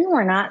vision,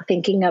 we're not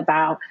thinking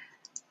about,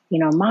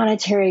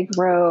 monetary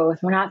growth.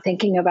 We're not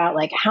thinking about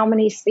like how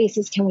many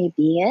spaces can we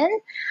be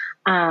in,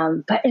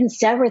 but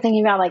instead we're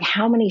thinking about like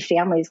how many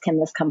families can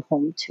this come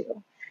home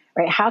to,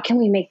 right? How can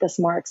we make this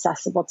more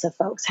accessible to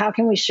folks? How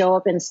can we show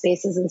up in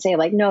spaces and say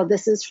like, no,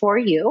 this is for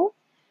you.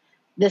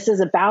 This is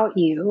about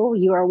you.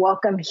 You are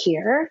welcome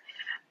here.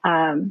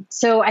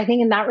 So I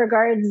think in that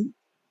regard,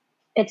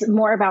 it's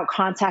more about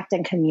contact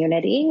and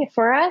community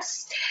for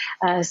us.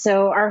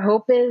 So our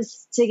hope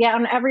is to get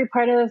on every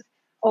part of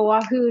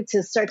Oahu,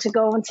 to start to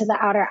go into the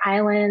outer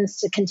islands,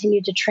 to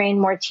continue to train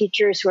more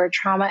teachers who are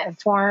trauma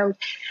informed.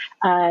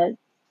 I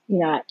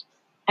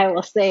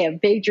will say a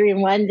big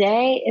dream one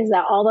day is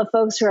that all the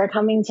folks who are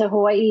coming to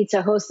Hawaii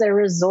to host their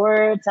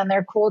resorts and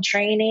their cool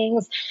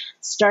trainings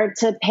start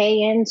to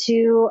pay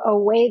into a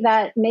way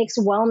that makes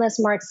wellness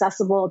more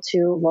accessible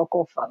to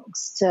local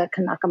folks, to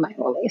Kanaka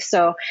Maoli.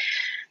 So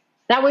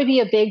that would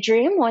be a big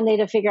dream one day,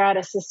 to figure out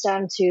a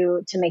system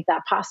to make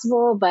that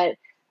possible. But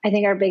I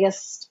think our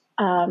biggest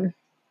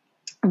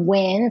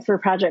win for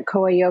Project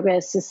Koa Yoga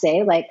is to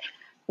say like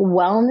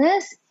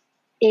wellness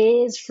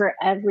is for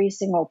every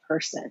single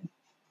person.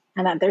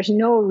 And that there's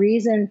no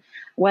reason,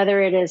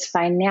 whether it is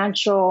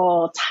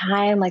financial,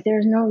 time, like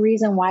there's no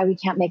reason why we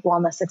can't make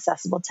wellness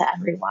accessible to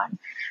everyone.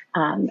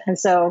 And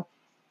so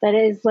that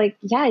is like,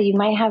 yeah, you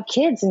might have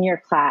kids in your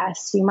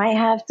class. You might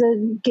have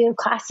to give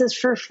classes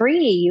for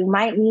free. You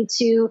might need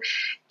to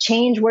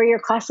change where your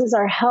classes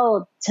are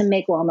held to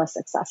make wellness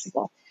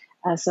accessible.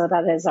 So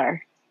that is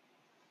our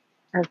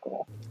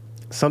goal.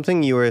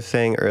 Something you were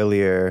saying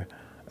earlier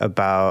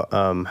about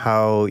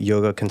how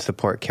yoga can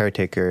support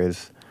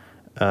caretakers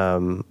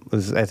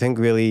was, I think,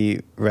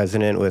 really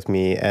resonant with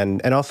me,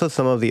 and also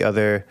some of the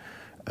other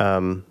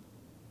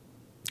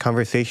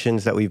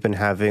conversations that we've been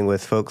having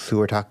with folks who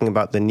are talking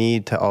about the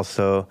need to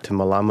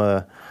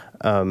malama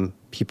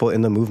people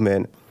in the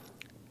movement.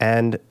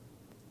 And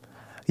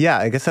yeah,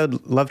 I guess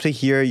I'd love to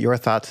hear your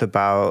thoughts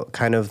about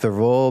kind of the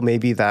role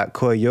maybe that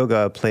Koa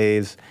Yoga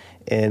plays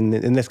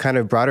in this kind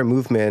of broader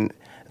movement,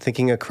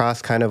 thinking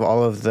across kind of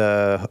all of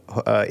the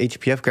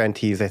HPF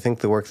grantees. I think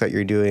the work that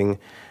you're doing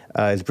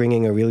is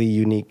bringing a really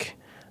unique,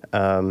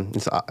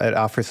 it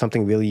offers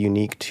something really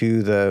unique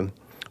to the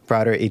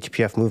broader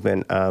HPF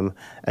movement.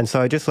 And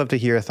so I'd just love to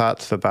hear your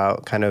thoughts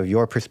about kind of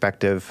your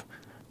perspective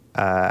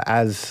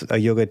as a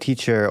yoga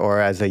teacher or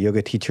as a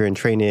yoga teacher in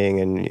training,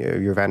 and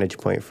your vantage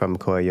point from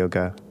Koa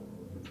Yoga.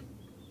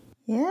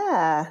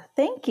 Yeah,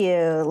 thank you.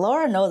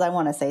 Laura knows I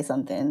want to say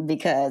something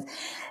because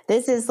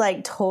this is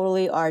like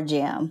totally our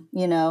jam,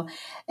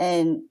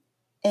 and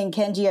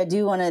Kenji, I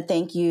do want to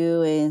thank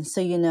you. And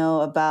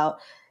so, about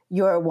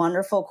your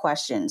wonderful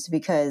questions,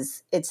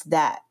 because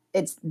that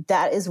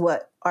is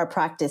what our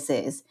practice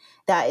is.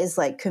 That is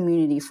like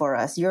community for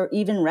us. You're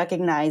even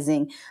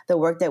recognizing the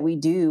work that we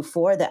do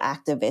for the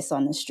activists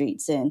on the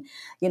streets. And,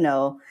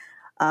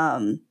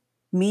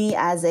 me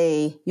as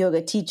a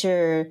yoga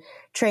teacher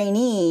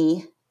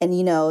trainee, and,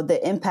 the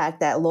impact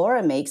that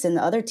Laura makes and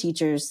the other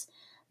teachers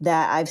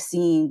that I've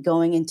seen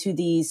going into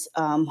these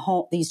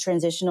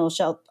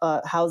transitional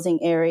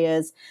housing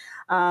areas,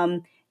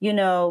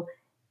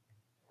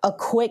 a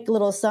quick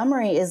little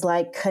summary is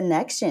like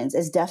connections.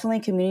 It's definitely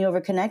community over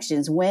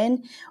connections.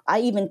 When I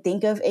even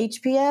think of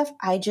HPF,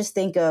 I just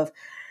think of,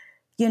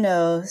 in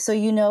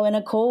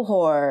a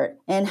cohort,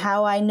 and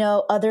how I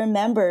know other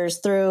members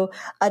through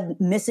a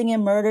missing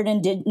and murdered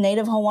and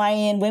Native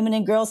Hawaiian women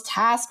and girls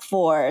task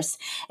force,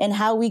 and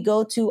how we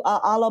go to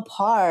Ala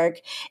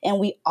Park and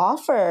we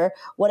offer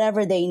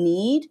whatever they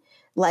need,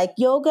 like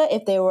yoga,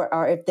 if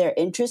they're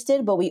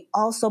interested, but we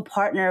also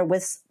partner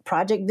with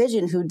Project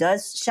Vision, who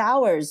does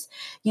showers,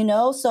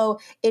 so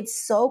it's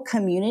so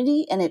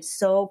community and it's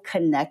so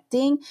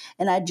connecting.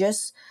 And I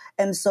just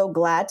am so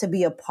glad to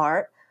be a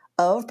part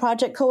of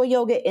Project Koa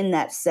Yoga in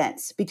that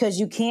sense, because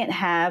you can't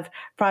have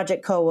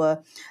Project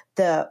Koa,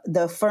 the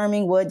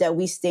firming wood that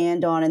we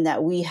stand on and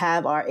that we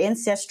have our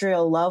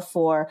ancestral love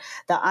for,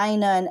 the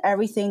Aina and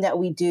everything that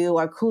we do,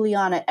 our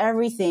Kuleana,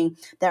 everything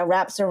that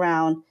wraps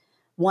around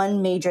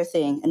one major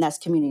thing, and that's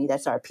community.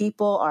 That's our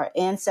people, our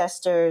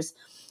ancestors.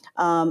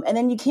 And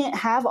then you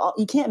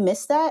can't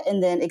miss that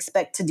and then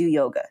expect to do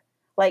yoga,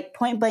 like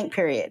point blank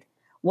period.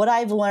 What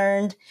I've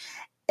learned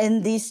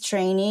in this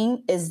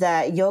training is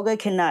that yoga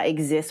cannot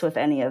exist with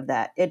any of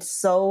that. It's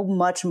so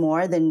much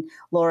more than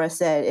Laura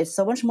said. It's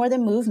so much more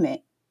than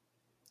movement.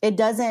 It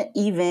doesn't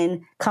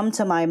even come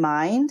to my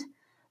mind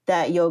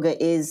that yoga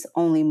is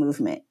only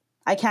movement.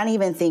 I can't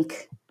even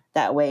think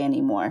that way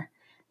anymore,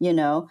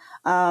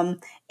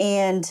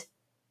 and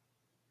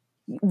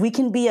we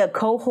can be a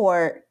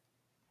cohort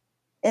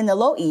in the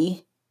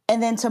Lo'i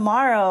And then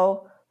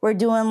tomorrow we're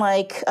doing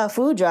like a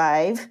food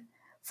drive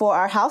for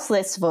our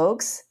houseless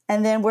folks.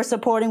 And then we're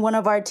supporting one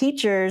of our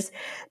teachers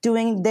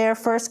doing their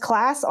first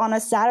class on a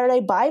Saturday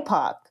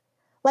BIPOC.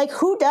 Like,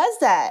 who does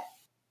that?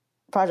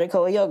 Project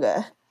Koa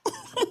Yoga.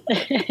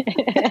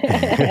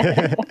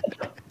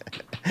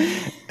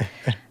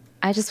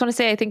 I just want to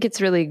say, I think it's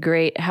really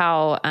great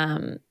how,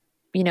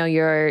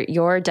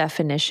 your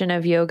definition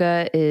of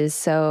yoga is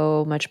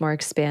so much more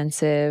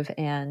expansive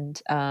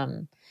and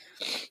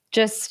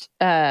just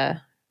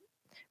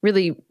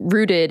really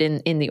rooted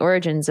in the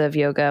origins of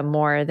yoga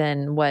more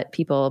than what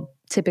people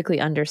typically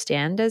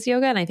understand as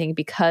yoga. And I think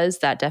because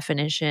that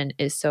definition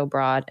is so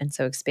broad and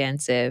so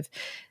expansive,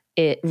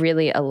 it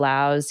really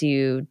allows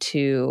you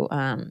to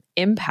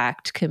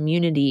impact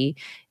community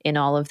in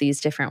all of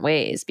these different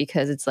ways,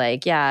 because it's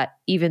like, yeah,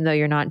 even though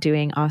you're not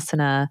doing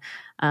asana,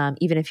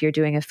 even if you're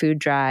doing a food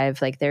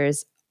drive, like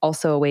there's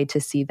also a way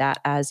to see that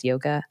as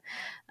yoga.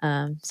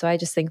 So I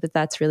just think that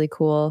that's really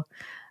cool.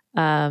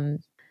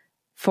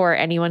 For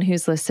anyone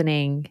who's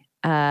listening,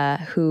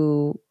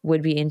 who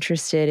would be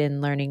interested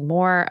in learning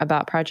more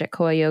about Project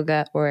Koa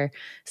Yoga or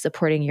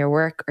supporting your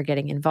work or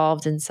getting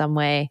involved in some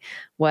way,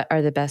 what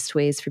are the best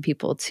ways for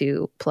people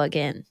to plug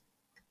in?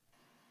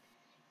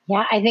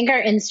 Yeah, I think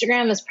our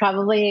Instagram is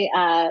probably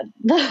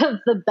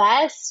the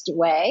best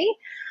way.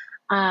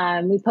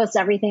 We post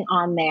everything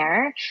on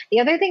there. The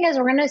other thing is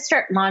we're going to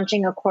start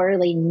launching a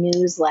quarterly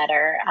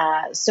newsletter.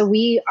 So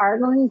we are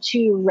going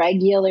to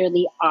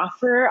regularly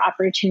offer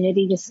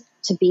opportunities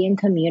to be in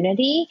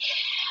community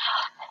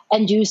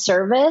and do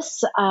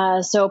service.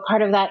 So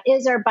part of that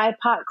is our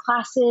BIPOC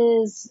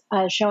classes,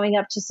 showing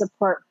up to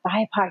support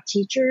BIPOC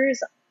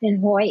teachers in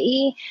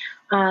Hawaii.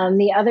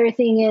 The other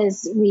thing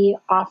is we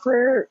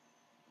offer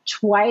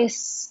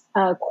twice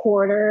a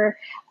quarter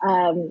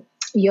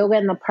yoga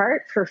in the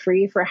park for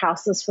free for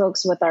houseless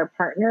folks with our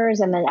partners.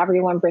 And then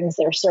everyone brings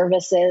their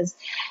services.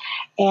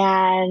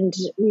 And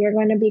we are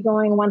going to be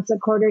going once a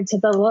quarter to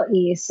the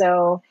Lo'i.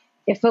 So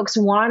if folks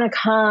want to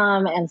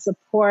come and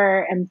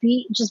support and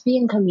be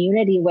in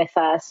community with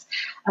us,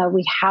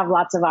 we have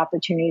lots of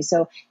opportunities.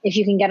 So if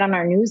you can get on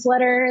our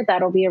newsletter,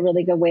 that'll be a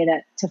really good way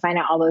to find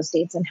out all those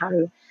dates and how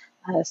to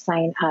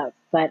sign up.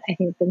 But I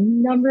think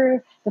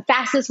the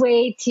fastest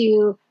way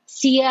to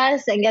see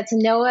us and get to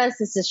know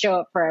us is to show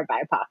up for our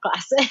BIPOC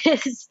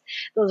classes.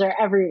 Those are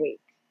every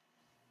week.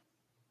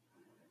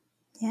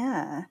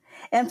 Yeah.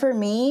 And for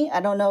me,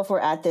 I don't know if we're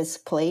at this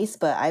place,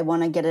 but I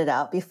want to get it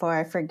out before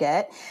I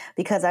forget,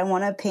 because I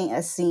want to paint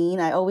a scene.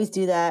 I always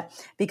do that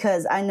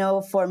because I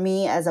know for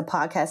me as a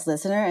podcast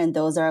listener and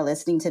those that are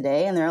listening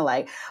today, and they're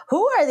like,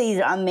 who are these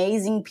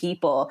amazing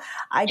people?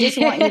 I just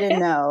want you to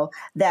know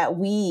that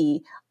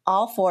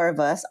all four of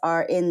us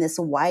are in this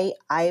white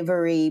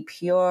ivory,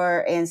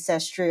 pure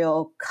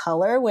ancestral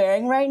color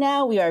wearing right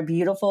now. We are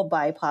beautiful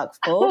BIPOC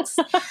folks.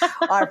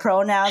 Our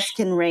pronouns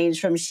can range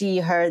from she,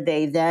 her,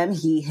 they, them,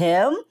 he,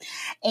 him.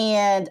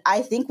 And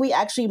I think we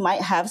actually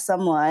might have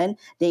someone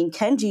named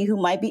Kenji who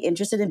might be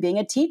interested in being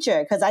a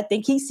teacher, because I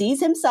think he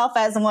sees himself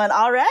as one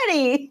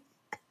already.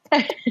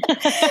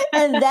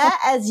 And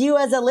that, as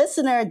a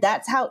listener,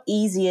 that's how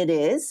easy it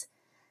is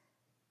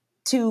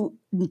to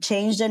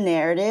change the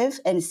narrative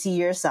and see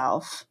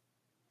yourself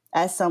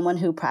as someone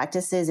who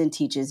practices and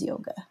teaches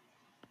yoga.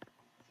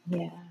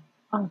 Yeah.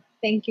 Oh,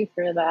 thank you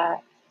for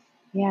that.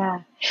 Yeah.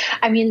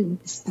 I mean,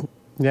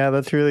 yeah,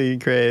 that's really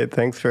great.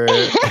 Thanks for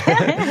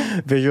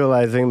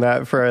visualizing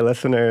that for our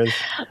listeners.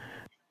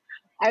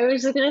 I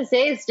was just going to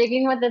say,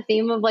 sticking with the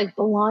theme of like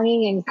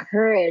belonging and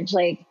courage,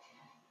 like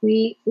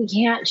we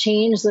can't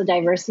change the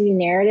diversity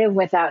narrative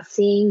without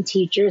seeing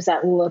teachers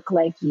that look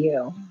like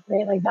you,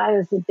 right? Like that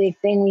is the big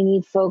thing. We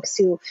need folks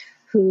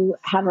who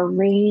have a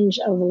range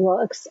of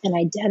looks and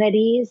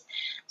identities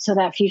so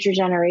that future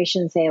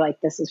generations say like,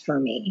 this is for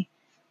me.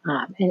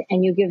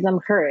 And you give them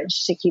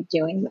courage to keep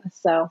doing this.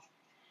 So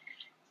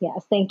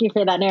yes, thank you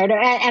for that narrative.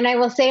 And I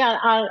will say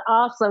on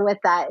also with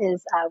that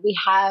is we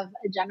have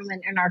a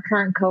gentleman in our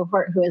current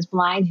cohort who is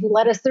blind, who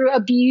led us through a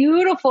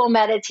beautiful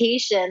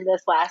meditation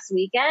this last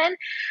weekend,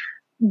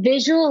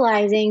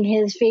 visualizing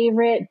his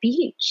favorite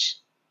beach.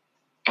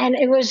 And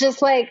it was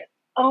just like,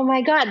 oh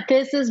my God,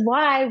 this is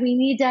why we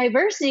need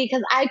diversity,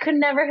 because I could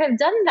never have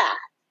done that.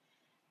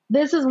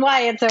 This is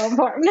why it's so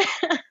important.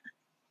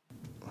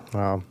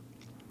 Wow.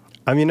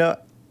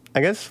 I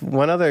guess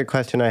one other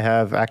question I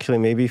have, actually,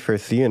 maybe for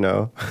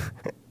Siuno,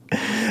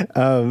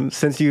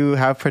 since you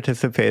have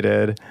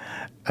participated,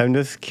 I'm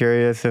just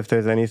curious if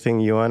there's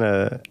anything you want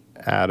to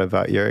add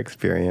about your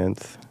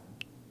experience.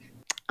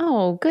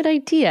 Oh, good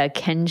idea,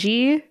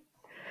 Kenji.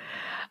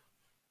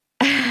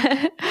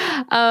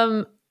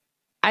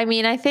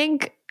 I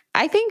think,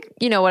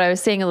 what I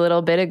was saying a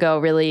little bit ago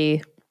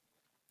really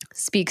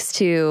speaks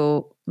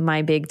to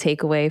my big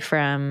takeaway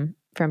from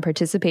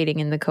participating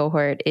in the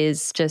cohort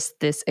is just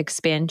this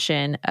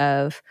expansion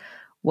of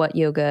what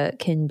yoga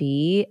can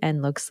be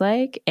and looks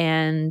like.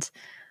 And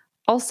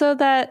also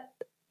that,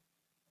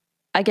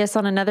 I guess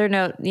on another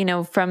note,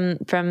 from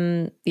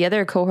the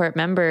other cohort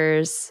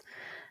members,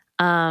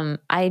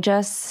 I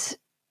just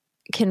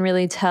can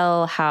really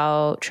tell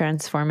how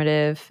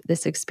transformative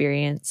this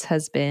experience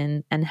has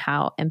been and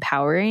how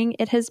empowering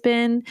it has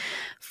been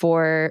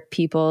for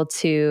people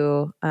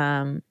to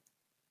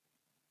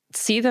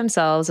see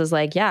themselves as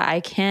like, yeah, I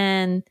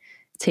can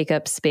take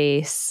up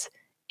space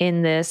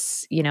in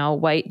this,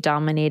 white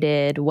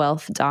dominated,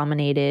 wealth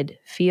dominated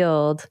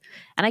field,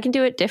 and I can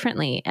do it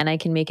differently and I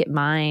can make it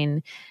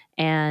mine.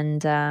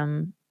 And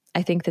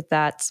I think that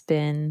that's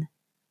been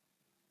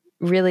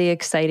really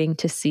exciting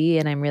to see,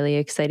 and I'm really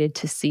excited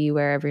to see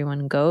where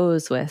everyone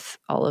goes with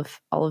all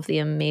of the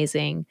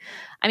amazing.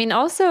 I mean,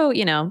 also,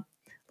 Laura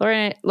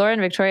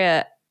and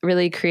Victoria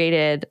really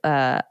created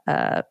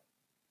a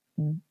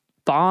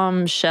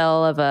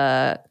bombshell of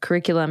a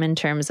curriculum in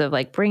terms of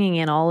like bringing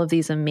in all of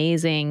these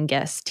amazing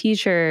guest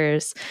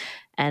teachers,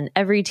 and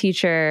every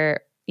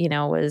teacher,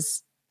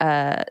 was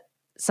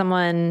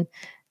someone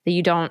that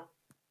you don't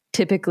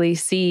typically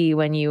see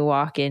when you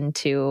walk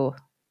into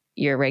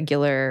your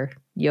regular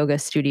yoga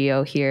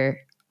studio here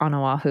on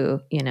Oahu,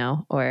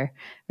 or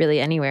really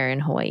anywhere in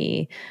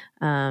Hawaii.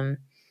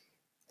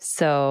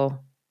 So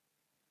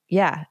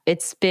yeah,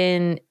 it's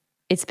been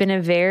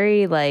a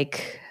very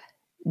like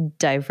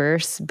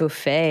diverse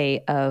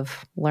buffet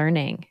of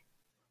learning.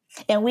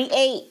 And we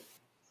ate.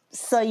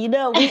 So, we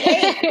ate.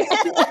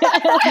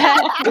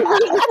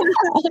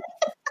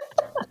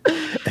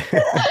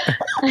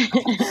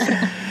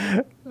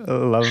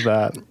 Love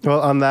that.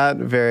 Well, on that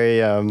very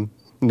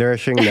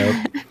nourishing note,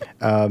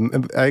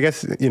 I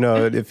guess,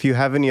 if you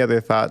have any other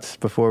thoughts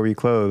before we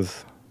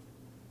close.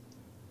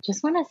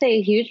 Just want to say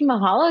a huge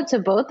mahalo to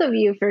both of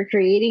you for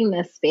creating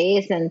this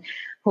space, and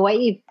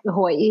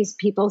Hawaii's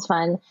People's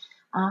Fund.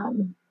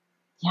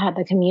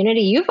 The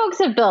community you folks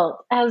have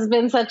built has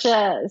been such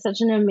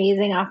an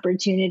amazing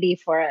opportunity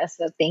for us.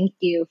 So thank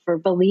you for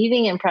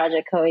believing in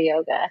Project Koa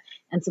Yoga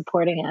and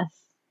supporting us.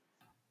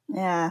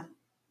 Yeah.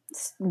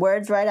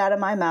 Words right out of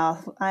my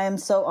mouth. I am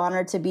so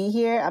honored to be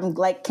here. I'm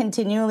like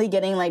continually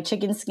getting like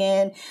chicken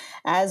skin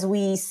as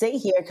we sit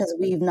here, because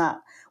we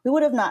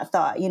would have not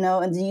thought,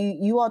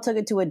 and you all took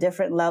it to a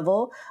different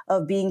level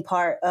of being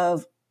part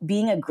of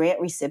being a grant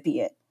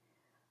recipient.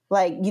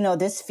 Like,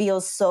 this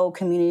feels so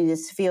community.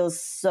 This feels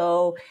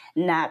so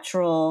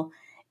natural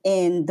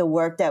in the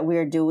work that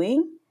we're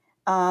doing.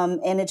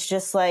 And it's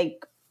just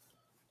like,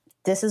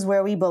 this is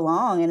where we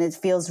belong. And it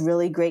feels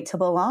really great to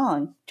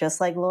belong,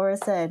 just like Laura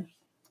said.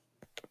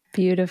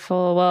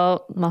 Beautiful.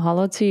 Well,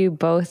 mahalo to you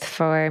both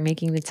for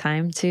making the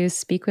time to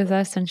speak with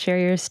us and share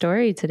your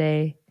story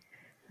today.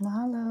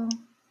 Mahalo.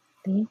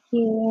 Thank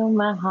you.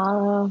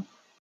 Mahalo.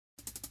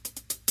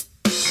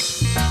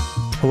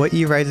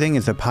 Hawaii Rising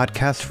is a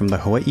podcast from the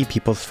Hawaii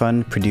People's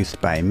Fund, produced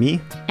by me.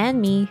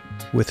 And me.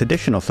 With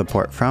additional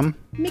support from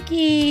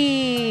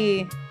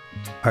Mickey.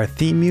 Our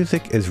theme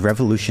music is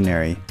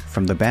Revolutionary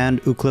from the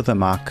band Ukla the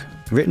Mock,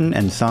 written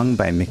and sung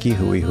by Mickey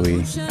Hui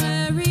Hui.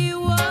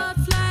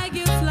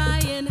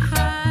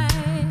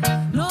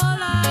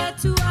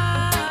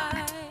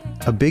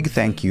 A big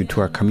thank you to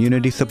our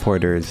community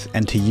supporters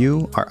and to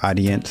you, our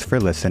audience, for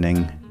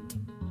listening.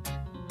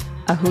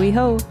 A hui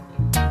ho.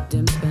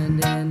 Them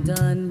spend and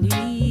done